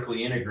so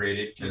vertically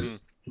integrated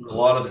because a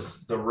lot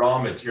of the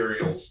raw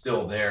material's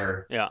still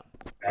there. Yeah.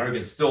 And we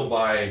can still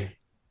buy,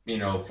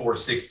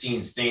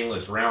 416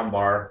 stainless round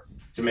bar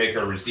to make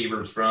our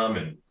receivers from,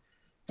 and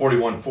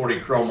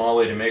 4140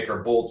 chromoly to make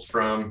our bolts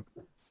from,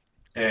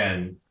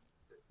 and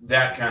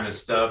that kind of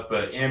stuff.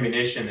 But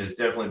ammunition has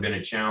definitely been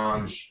a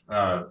challenge.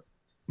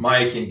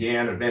 Mike and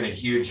Dan have been a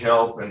huge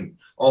help, and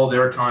all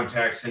their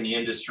contacts in the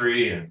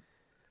industry, and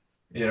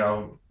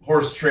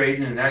horse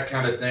trading and that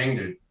kind of thing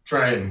to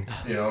try and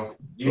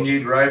you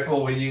need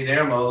rifle, we need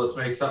ammo, let's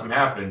make something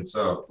happen.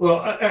 So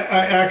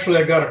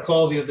I got a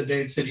call the other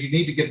day that said you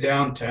need to get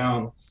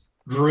downtown.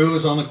 Drew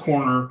is on the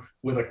corner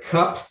with a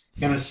cup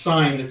and a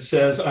sign that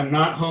says, I'm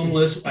not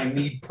homeless, I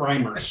need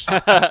primers.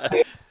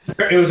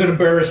 It was an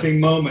embarrassing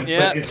moment,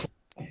 but it's,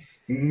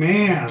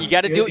 man. You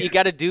got to do what you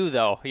got to do,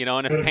 though,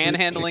 and if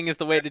panhandling is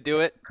the way to do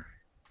it.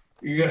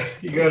 You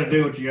got to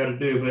do what you got to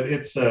do, but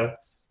it's a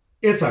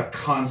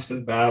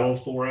constant battle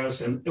for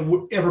us, and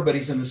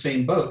everybody's in the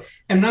same boat,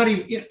 and not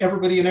even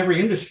everybody in every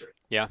industry.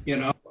 Yeah.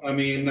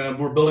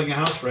 We're building a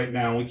house right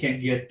now. We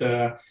can't get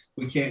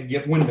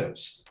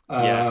windows.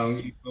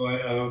 Yes.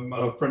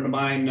 A friend of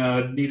mine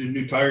needed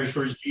new tires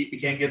for his Jeep. He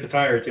can't get the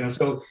tires,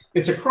 so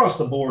it's across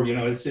the board.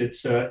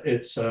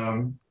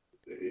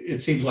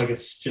 It seems like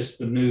it's just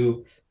the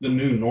new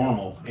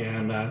normal,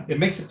 and it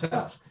makes it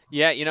tough.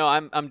 Yeah.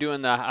 I'm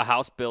doing a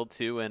house build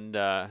too, and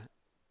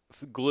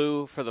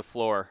glue for the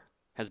floor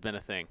has been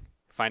a thing.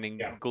 Finding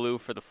glue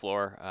for the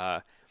floor.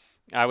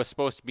 I was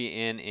supposed to be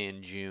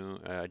in June,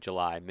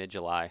 July,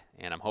 mid-July,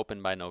 and I'm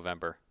hoping by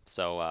November.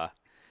 So,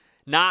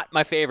 not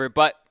my favorite,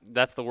 but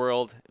that's the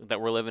world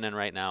that we're living in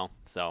right now.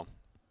 So,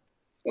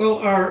 well,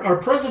 our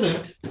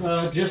president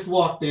just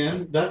walked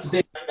in. That's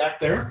Dan back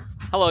there.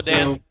 Hello,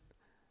 Dan. So,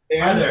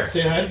 Dan, hi there.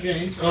 Say hi to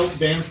James. Oh,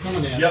 Dan's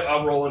coming in. Yep,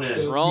 I'm rolling in.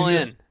 So roll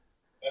in.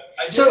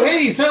 So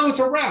it's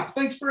a wrap.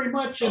 Thanks very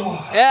much. And...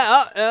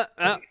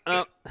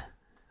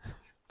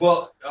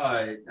 Well,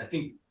 I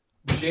think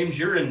James,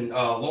 you're in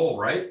Lowell,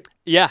 right?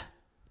 Yeah.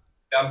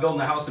 I'm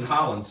building a house in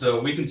Holland, so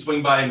we can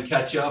swing by and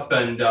catch up,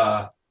 and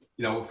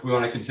if we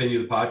want to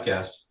continue the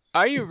podcast.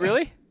 Are you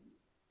really?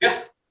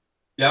 Yeah,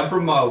 I'm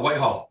from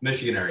Whitehall,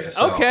 Michigan area.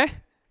 So, okay.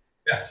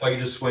 Yeah, so I can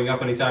just swing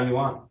up anytime you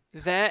want.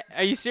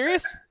 Are you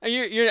serious?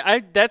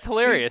 That's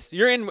hilarious.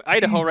 You're in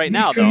Idaho right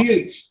now, though.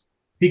 He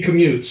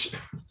commutes.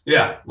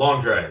 Yeah,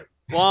 long drive.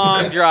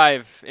 Long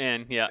drive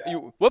in. Yeah.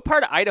 What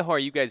part of Idaho are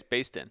you guys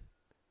based in?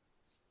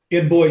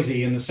 In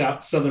Boise, in the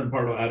southern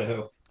part of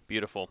Idaho.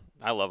 Beautiful.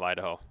 I love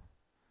Idaho.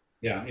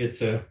 Yeah,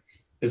 it's a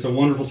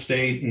wonderful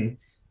state, and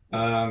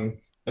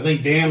I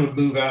think Dan would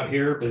move out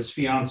here, but his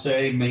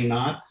fiance may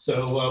not.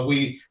 So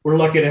we're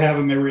lucky to have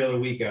him every other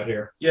week out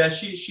here. Yeah,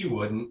 she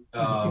wouldn't.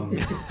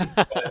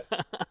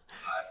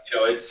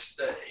 It's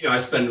I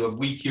spend a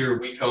week here,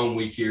 week home,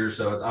 week here,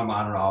 so I'm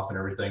on and off and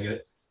everything.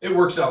 It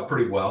works out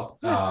pretty well.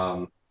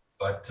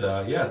 But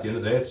at the end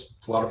of the day, it's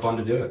a lot of fun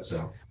to do it.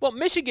 So well,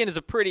 Michigan is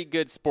a pretty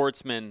good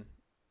sportsman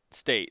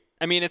state.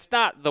 I mean, it's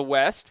not the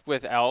West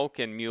with elk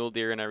and mule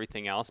deer and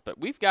everything else, but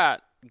we've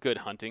got good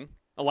hunting,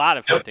 a lot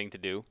of hunting to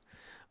do.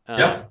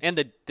 And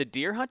the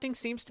deer hunting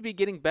seems to be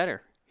getting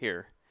better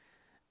here.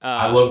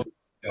 I love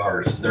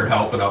ours. They're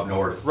helping up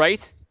north.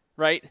 Right?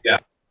 Yeah,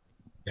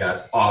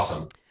 it's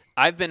awesome.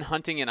 I've been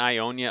hunting in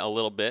Ionia a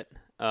little bit,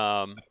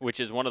 which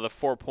is one of the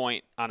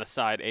 4-point on a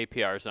side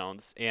APR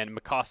zones, and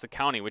Mecosta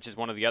County, which is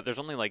one of the other. There's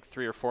only like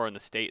 3 or 4 in the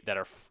state that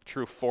are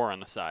true 4 on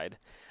the side.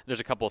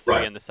 There's a couple of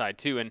 3 on the side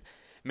too. And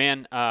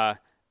man,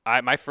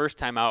 my first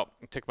time out,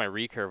 I took my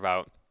recurve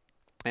out,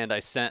 and I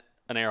sent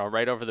an arrow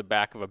right over the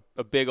back of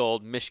a big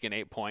old Michigan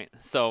 8-point.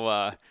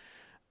 So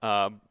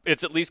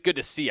it's at least good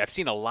to see. I've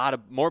seen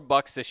more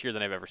bucks this year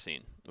than I've ever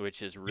seen,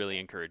 which is really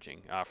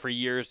encouraging. For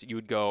years,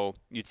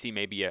 you'd see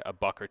maybe a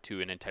buck or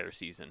 2 an entire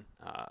season,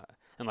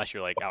 unless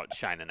you're like out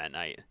shining at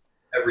night.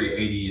 Every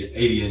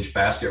 80-inch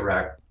basket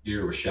rack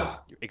deer was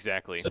shot.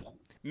 Exactly. So,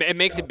 it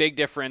makes a big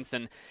difference.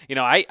 And,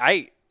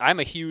 I'm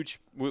a huge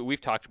 –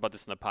 we've talked about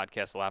this in the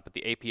podcast a lot, but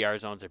the APR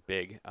zones are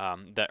big.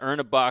 The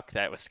earn a buck,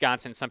 that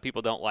Wisconsin, some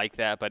people don't like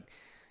that, but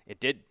it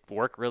did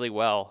work really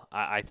well,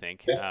 I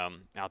think,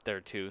 out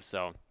there too.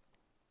 So,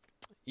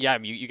 yeah,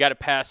 you got to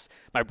pass.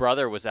 My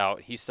brother was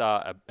out. He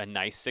saw a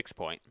nice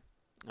 6-point,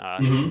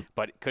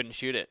 but couldn't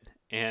shoot it.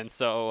 And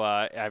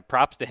so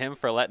props to him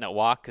for letting it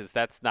walk, because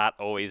that's not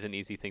always an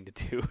easy thing to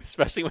do,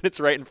 especially when it's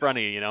right in front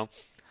of you,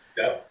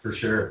 Yeah, for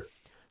sure.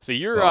 So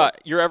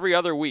you're every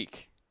other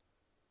week.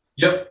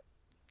 Yep.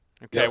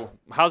 Okay. Yep.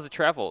 How's the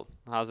travel?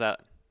 How's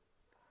that?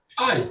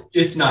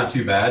 It's not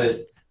too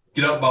bad.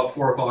 Get up about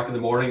 4 o'clock in the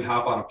morning,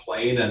 hop on a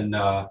plane,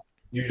 and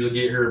usually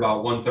get here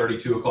about 1:30,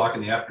 2 o'clock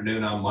in the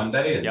afternoon on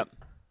Monday, and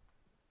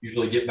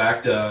usually get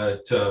back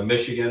to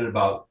Michigan at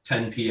about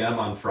 10 p.m.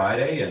 on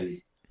Friday,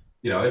 and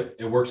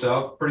it works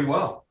out pretty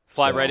well.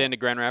 Fly right into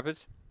Grand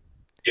Rapids?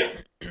 Yeah.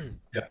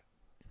 Yeah,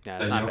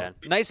 that's not bad.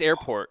 Nice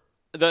airport.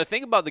 The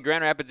thing about the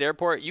Grand Rapids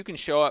airport, you can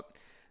show up.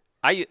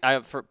 I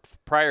for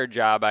prior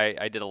job,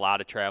 I did a lot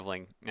of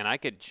traveling, and I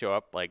could show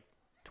up like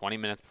 20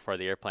 minutes before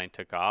the airplane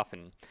took off,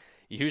 and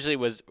usually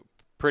was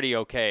pretty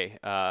okay.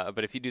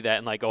 But if you do that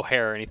in like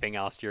O'Hare or anything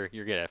else, you're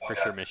gonna for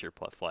sure miss your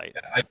flight.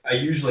 I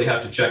usually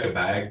have to check a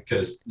bag,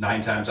 because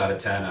 9 times out of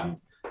 10 I'm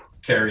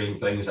carrying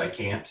things I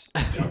can't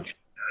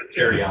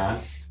carry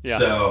on. Yeah.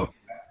 So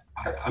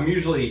I'm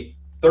usually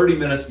 30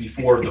 minutes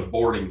before the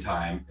boarding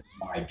time is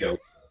my go.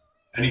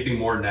 Anything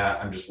more than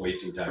that, I'm just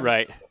wasting time.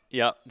 Right.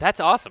 Yeah, that's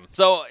awesome.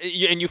 So,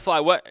 and you fly.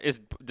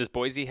 Does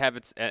Boise have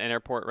an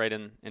airport right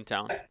in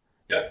town?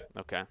 Yeah.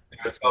 Okay.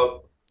 It's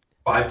about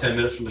 5-10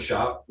 minutes from the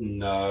shop,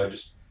 and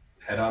just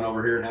head on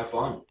over here and have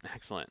fun.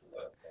 Excellent.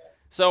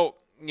 So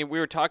we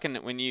were talking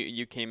when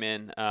you came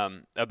in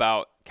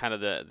about kind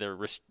of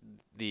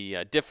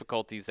the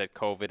difficulties that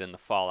COVID and the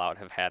fallout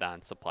have had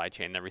on supply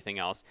chain and everything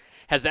else.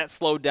 Has that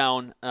slowed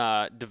down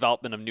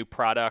development of new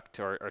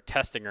product or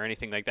testing or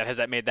anything like that? Has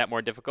that made that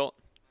more difficult?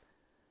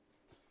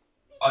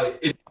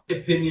 In my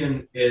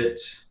opinion, it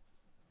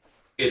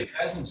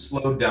hasn't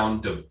slowed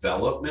down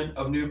development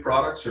of new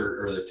products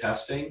or the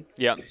testing.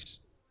 Yeah.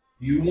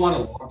 You want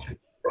to launch a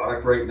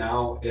product right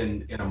now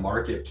in a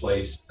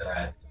marketplace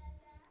that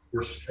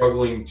we're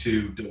struggling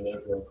to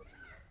deliver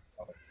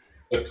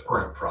the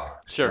current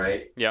product. Sure.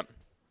 Right. Yep.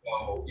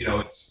 So,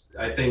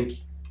 I think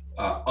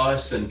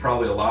us and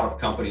probably a lot of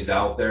companies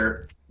out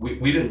there,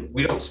 we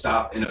don't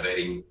stop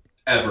innovating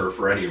ever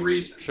for any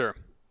reason. Sure.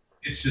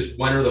 It's just,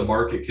 when are the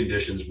market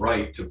conditions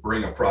right to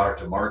bring a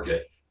product to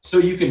market so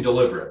you can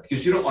deliver it?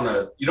 Because you don't want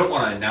to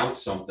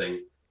announce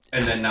something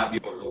and then not be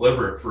able to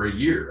deliver it for a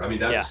year. I mean,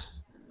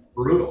 that's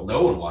brutal.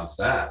 No one wants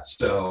that.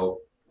 So,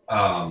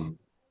 will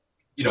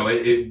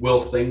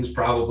things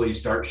probably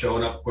start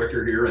showing up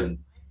quicker here in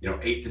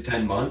 8 to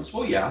 10 months?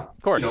 Well, yeah,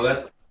 of course.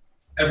 That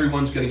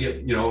everyone's going to get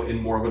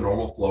in more of a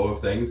normal flow of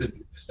things,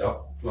 and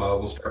stuff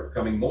will start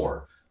coming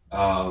more.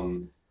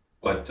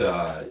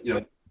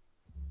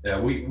 Yeah,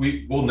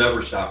 we'll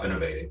never stop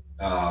innovating.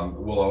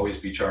 We'll always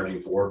be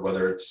charging forward,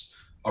 whether it's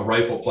a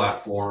rifle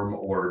platform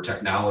or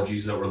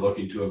technologies that we're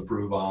looking to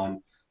improve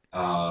on.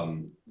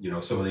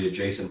 Some of the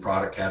adjacent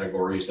product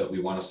categories that we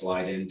want to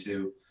slide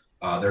into.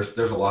 There's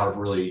a lot of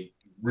really,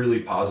 really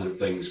positive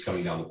things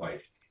coming down the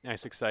pike.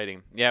 That's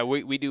exciting. Yeah,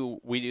 we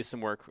do some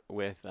work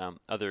with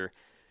other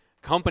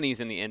companies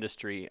in the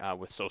industry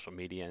with social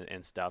media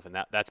and stuff, and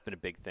that's been a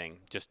big thing,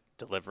 just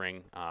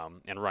delivering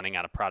and running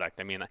out of product.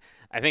 I mean,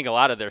 I think a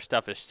lot of their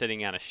stuff is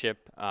sitting on a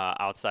ship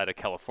outside of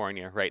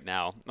California right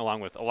now,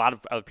 along with a lot of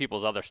other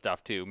people's other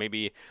stuff too.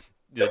 Maybe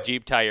the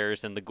Jeep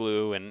tires and the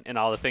glue and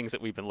all the things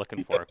that we've been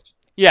looking for.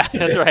 Yeah,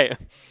 that's right.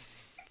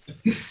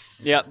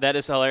 Yeah, that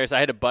is hilarious. I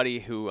had a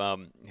buddy who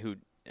on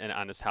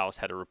his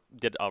house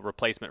did a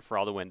replacement for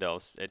all the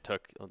windows. It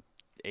took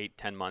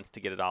 8-10 months to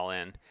get it all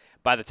in.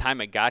 By the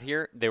time it got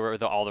here, they were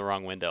all the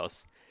wrong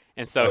windows.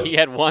 And so Oh. he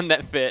had one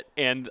that fit,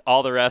 and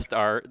all the rest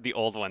are the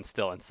old ones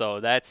still. And so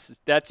that's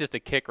just a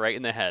kick right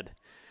in the head.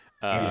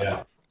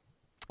 Yeah.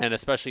 And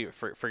especially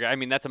for I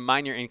mean, that's a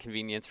minor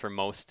inconvenience for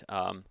most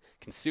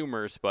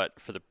consumers, but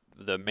for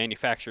the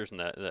manufacturers and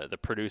the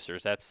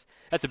producers, that's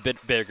a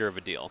bit bigger of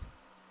a deal.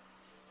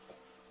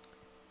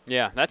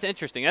 Yeah, that's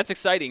interesting. That's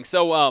exciting.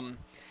 So,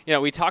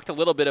 we talked a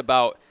little bit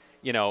about,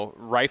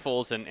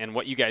 rifles and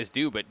what you guys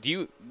do, but do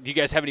you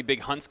guys have any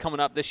big hunts coming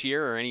up this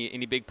year, or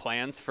any big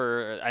plans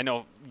for? I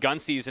know gun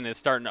season is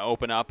starting to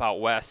open up out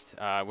west.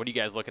 What are you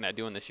guys looking at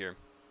doing this year?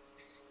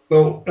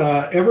 Well,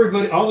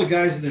 all the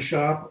guys in the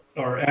shop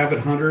are avid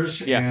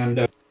hunters,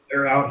 and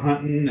they're out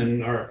hunting.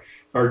 And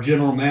our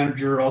general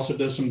manager also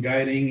does some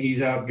guiding.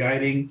 He's out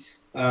guiding.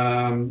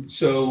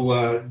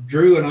 So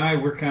Drew and I,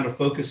 we're kind of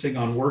focusing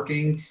on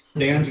working.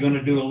 Dan's going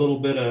to do a little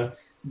bit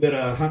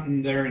of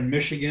hunting there in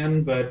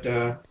Michigan, but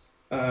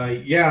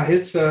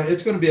it's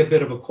going to be a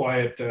bit of a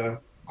quiet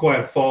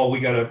fall. We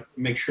got to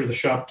make sure the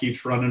shop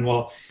keeps running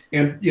well.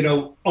 And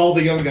all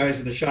the young guys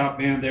in the shop,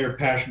 man, they're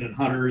passionate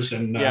hunters,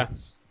 and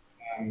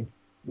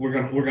we're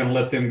gonna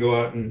let them go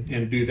out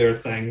and do their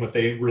thing, what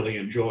they really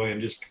enjoy,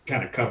 and just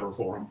kind of cover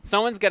for them.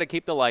 Someone's got to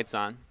keep the lights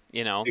on,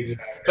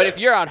 Exactly. But if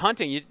you're out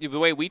hunting, the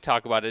way we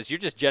talk about it is you're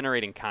just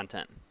generating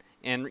content,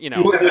 and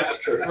This is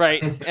true.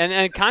 right,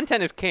 and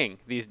content is king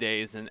these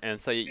days, and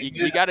so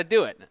you got to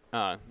do it.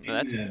 So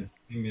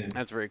Amen.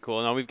 that's very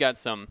cool. Now we've got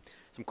some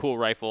cool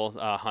rifle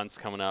hunts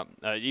coming up,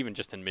 even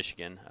just in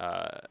Michigan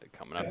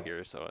coming up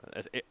here. So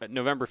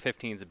November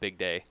 15th is a big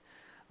day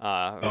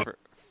for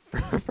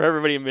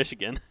everybody in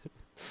Michigan.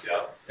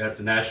 Yeah, that's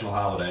a national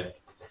holiday.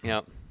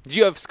 Yep. Did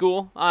you have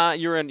school?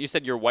 You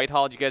said you're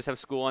Whitehall. Did you guys have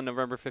school on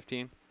November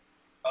 15th?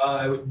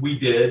 We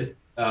did.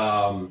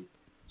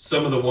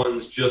 Some of the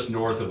ones just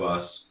north of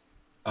us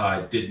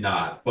did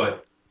not.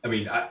 But I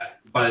mean,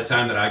 by the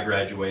time that I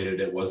graduated,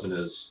 it wasn't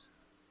as,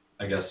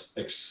 I guess,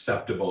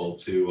 acceptable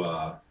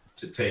to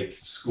take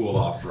school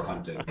off for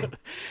hunting.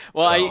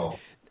 Well,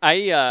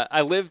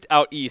 I lived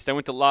out east. I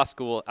went to law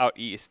school out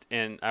east,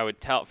 and I would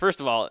tell, first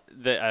of all,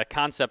 the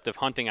concept of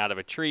hunting out of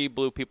a tree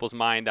blew people's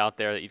mind out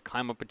there, that you'd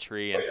climb up a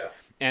tree,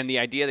 and the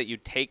idea that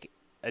you'd take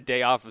a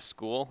day off of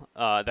school,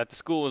 that the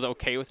school was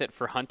okay with it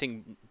for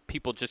hunting,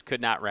 people just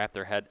could not wrap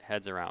their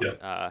heads around.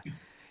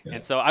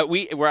 And so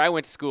where I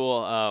went to school,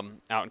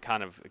 out in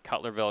kind of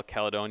Cutlerville,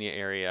 Caledonia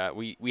area,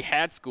 we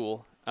had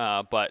school,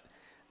 but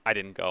I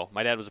didn't go.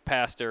 My dad was a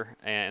pastor,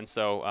 and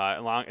so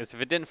as long as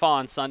if it didn't fall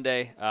on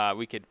Sunday,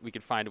 we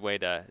could find a way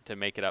to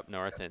make it up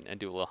north and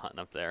do a little hunting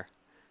up there.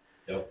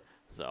 Yep.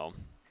 So,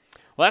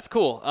 well, that's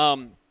cool.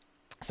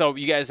 So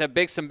you guys have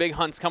some big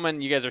hunts coming.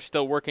 You guys are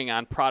still working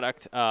on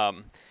product.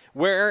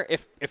 Where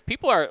if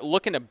people are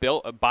looking to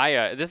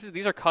buy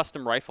these are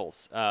custom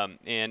rifles,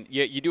 and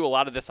you do a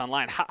lot of this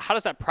online. How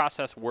does that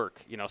process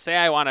work? Say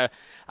I want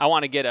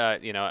to get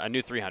a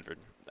new 300.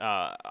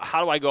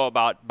 How do I go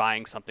about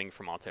buying something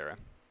from Allterra?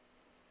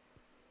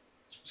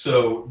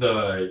 So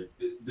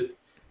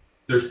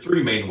there's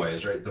three main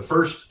ways, right? The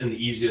first and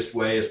the easiest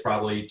way is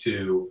probably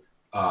to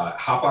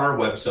hop on our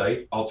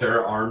website,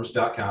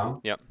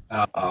 allterraarms.com. Yep.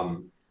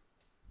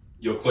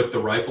 You'll click the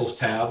rifles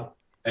tab.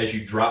 As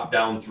you drop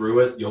down through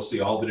it, you'll see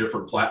all the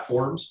different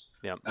platforms.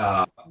 Yep.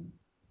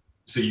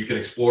 So you can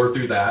explore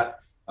through that.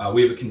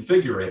 We have a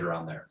configurator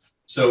on there.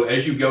 So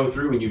as you go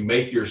through and you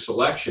make your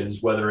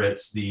selections, whether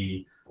it's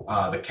the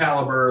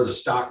caliber, the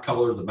stock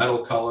color, the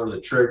metal color,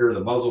 the trigger, the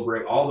muzzle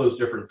brake, all those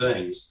different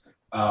things,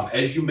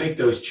 as you make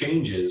those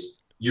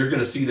changes, you're going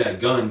to see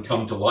that gun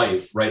come to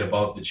life right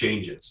above the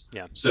changes.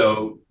 Yeah.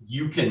 So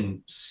you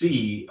can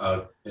see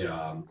a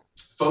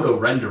photo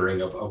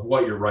rendering of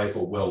what your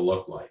rifle will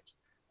look like.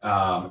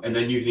 And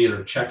then you can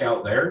either check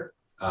out there,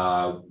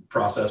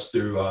 process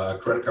through a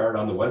credit card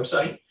on the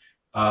website,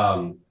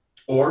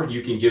 or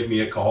you can give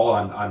me a call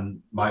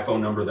on my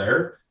phone number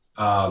there,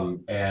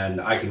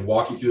 and I can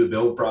walk you through the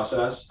build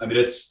process. I mean,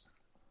 it's,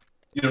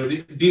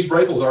 these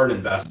rifles are an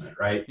investment,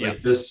 right? Yeah.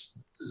 Like this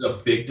is a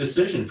big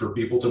decision for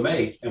people to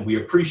make, and we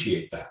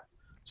appreciate that.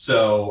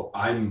 So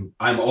I'm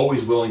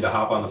always willing to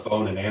hop on the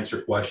phone and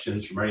answer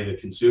questions from any of the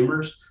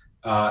consumers,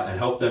 and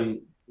help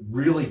them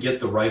really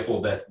get the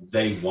rifle that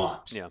they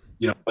want. Yeah.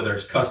 Whether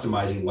it's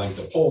customizing length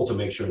of pole to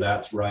make sure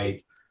that's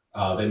right.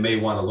 They may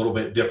want a little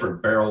bit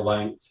different barrel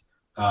length.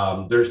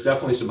 There's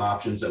definitely some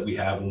options that we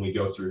have when we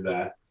go through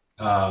that.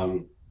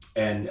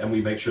 And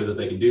we make sure that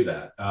they can do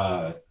that.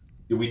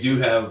 We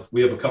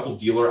have a couple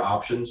dealer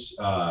options.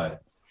 So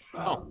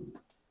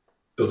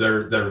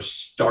we're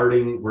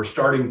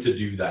starting to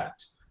do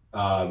that.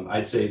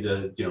 I'd say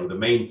the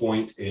main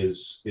point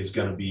is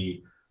going to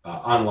be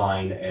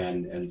online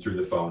and through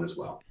the phone as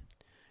well.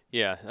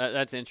 Yeah,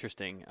 that's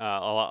interesting. A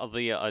lot of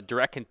the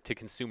direct to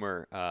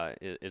consumer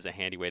is a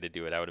handy way to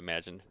do it, I would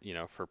imagine.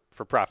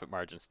 For profit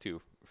margins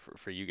too,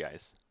 for you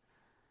guys.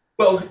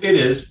 Well, it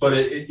is, but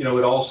it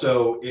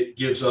also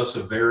gives us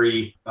a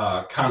very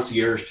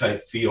concierge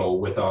type feel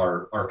with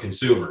our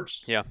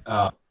consumers. Yeah.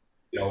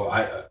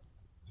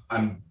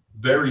 I'm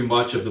very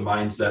much of the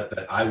mindset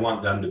that I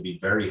want them to be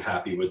very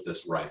happy with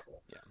this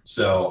rifle. Yeah.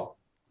 So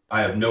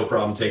I have no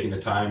problem taking the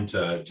time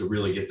to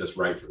really get this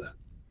right for them.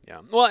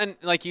 Yeah. Well, and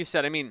like you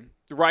said, I mean,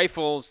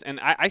 rifles, and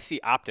I see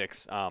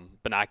optics,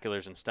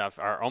 binoculars and stuff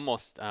are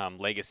almost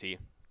legacy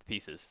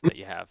pieces that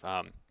you have.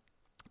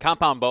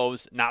 Compound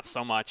bows, not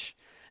so much.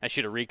 I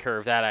should have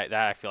recurved that.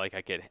 I feel like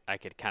I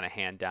could kind of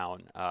hand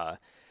down.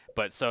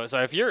 But so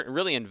if you're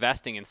really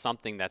investing in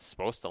something that's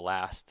supposed to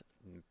last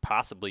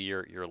possibly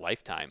your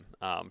lifetime,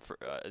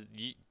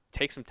 you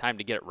take some time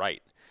to get it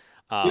right.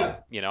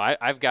 You know,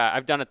 I've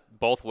done it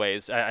both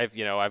ways.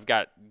 I've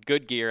got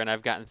good gear, and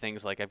I've gotten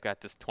things like I've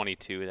got this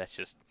 22 that's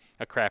just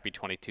a crappy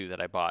 22 that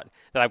I bought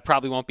that I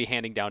probably won't be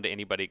handing down to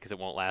anybody because it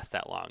won't last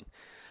that long.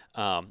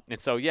 And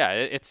so, yeah,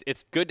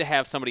 it's good to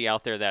have somebody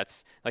out there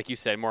that's, like you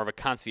said, more of a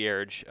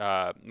concierge,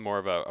 more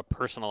of a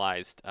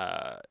personalized,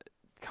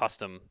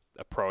 custom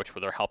approach where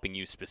they're helping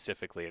you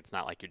specifically. It's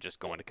not like you're just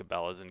going to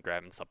Cabela's and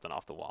grabbing something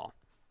off the wall.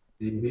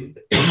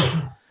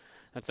 Mm-hmm.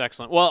 That's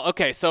excellent. Well,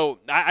 okay, so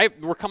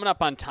we're coming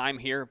up on time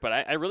here, but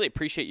I really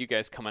appreciate you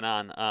guys coming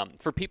on.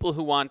 For people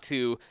who want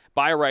to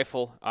buy a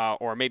rifle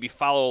or maybe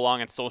follow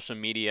along on social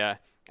media,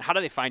 how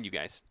do they find you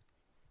guys?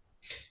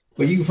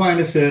 Well, you can find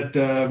us at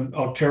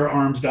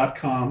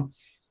allterraarms.com.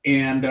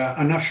 And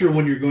I'm not sure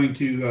when you're going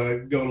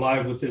to go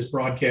live with this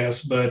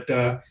broadcast, but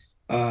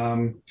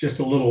just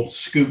a little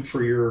scoop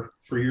for your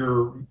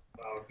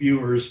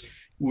viewers.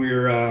 We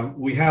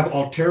have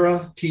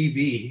Allterra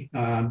TV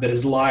that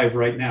is live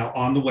right now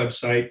on the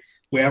website.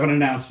 We haven't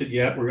announced it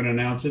yet. We're going to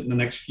announce it in the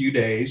next few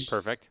days.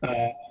 Perfect.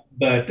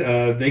 But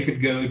they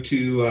could go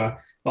to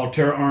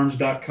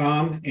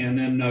allterraarms.com and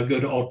then go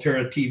to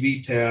Allterra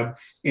TV tab.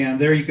 And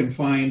there you can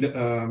find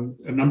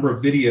a number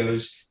of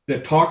videos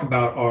that talk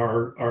about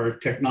our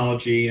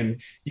technology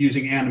and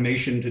using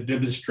animation to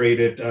demonstrate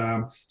it.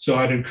 So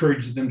I'd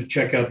encourage them to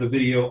check out the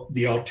video,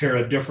 The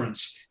Allterra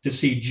Difference, to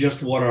see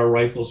just what our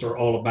rifles are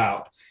all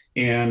about.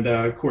 And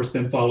of course,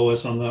 then follow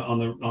us on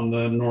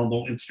the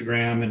normal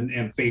Instagram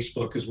and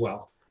Facebook as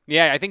well.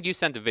 Yeah, I think you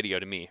sent a video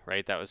to me,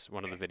 right? That was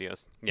one of the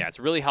videos. Yeah, it's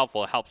really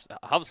helpful. It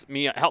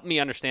help me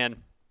understand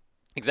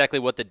exactly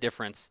what the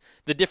difference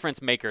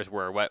makers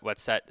were, what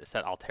set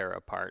Allterra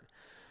apart.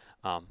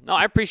 No,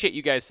 I appreciate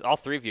you guys, all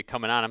three of you,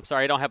 coming on. I'm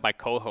sorry I don't have my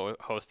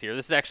co-host here.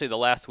 This is actually the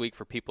last week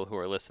for people who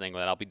are listening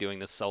that I'll be doing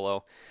this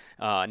solo.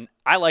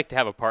 I like to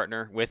have a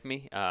partner with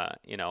me,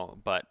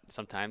 but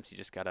sometimes you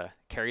just got to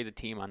carry the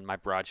team on my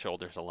broad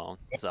shoulders alone.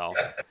 So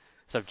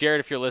if Jared,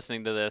 if you're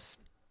listening to this,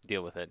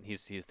 deal with it.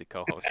 He's the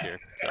co-host here.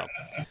 So,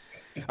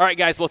 all right,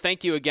 guys. Well,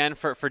 thank you again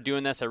for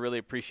doing this. I really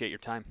appreciate your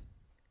time.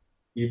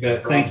 You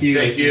bet. Thank you.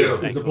 Thank you.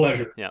 It was a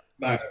pleasure. Yeah.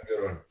 Bye.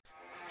 Good one.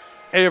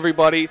 Hey,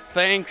 everybody.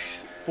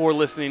 Thanks for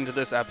listening to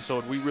this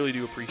episode. We really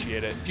do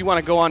appreciate it. If you want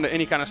to go on to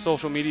any kind of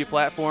social media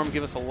platform,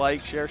 give us a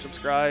like, share,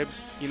 subscribe.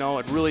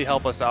 It'd really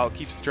help us out.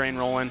 Keeps the train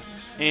rolling.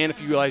 And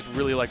if you guys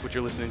really like what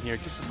you're listening here,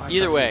 give us a 5-star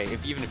Either way,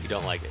 review. even if you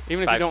don't like it.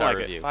 Even if you don't like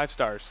review. it, 5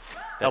 stars.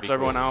 That'd Helps be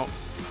everyone cool. out.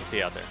 We'll see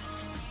you out there.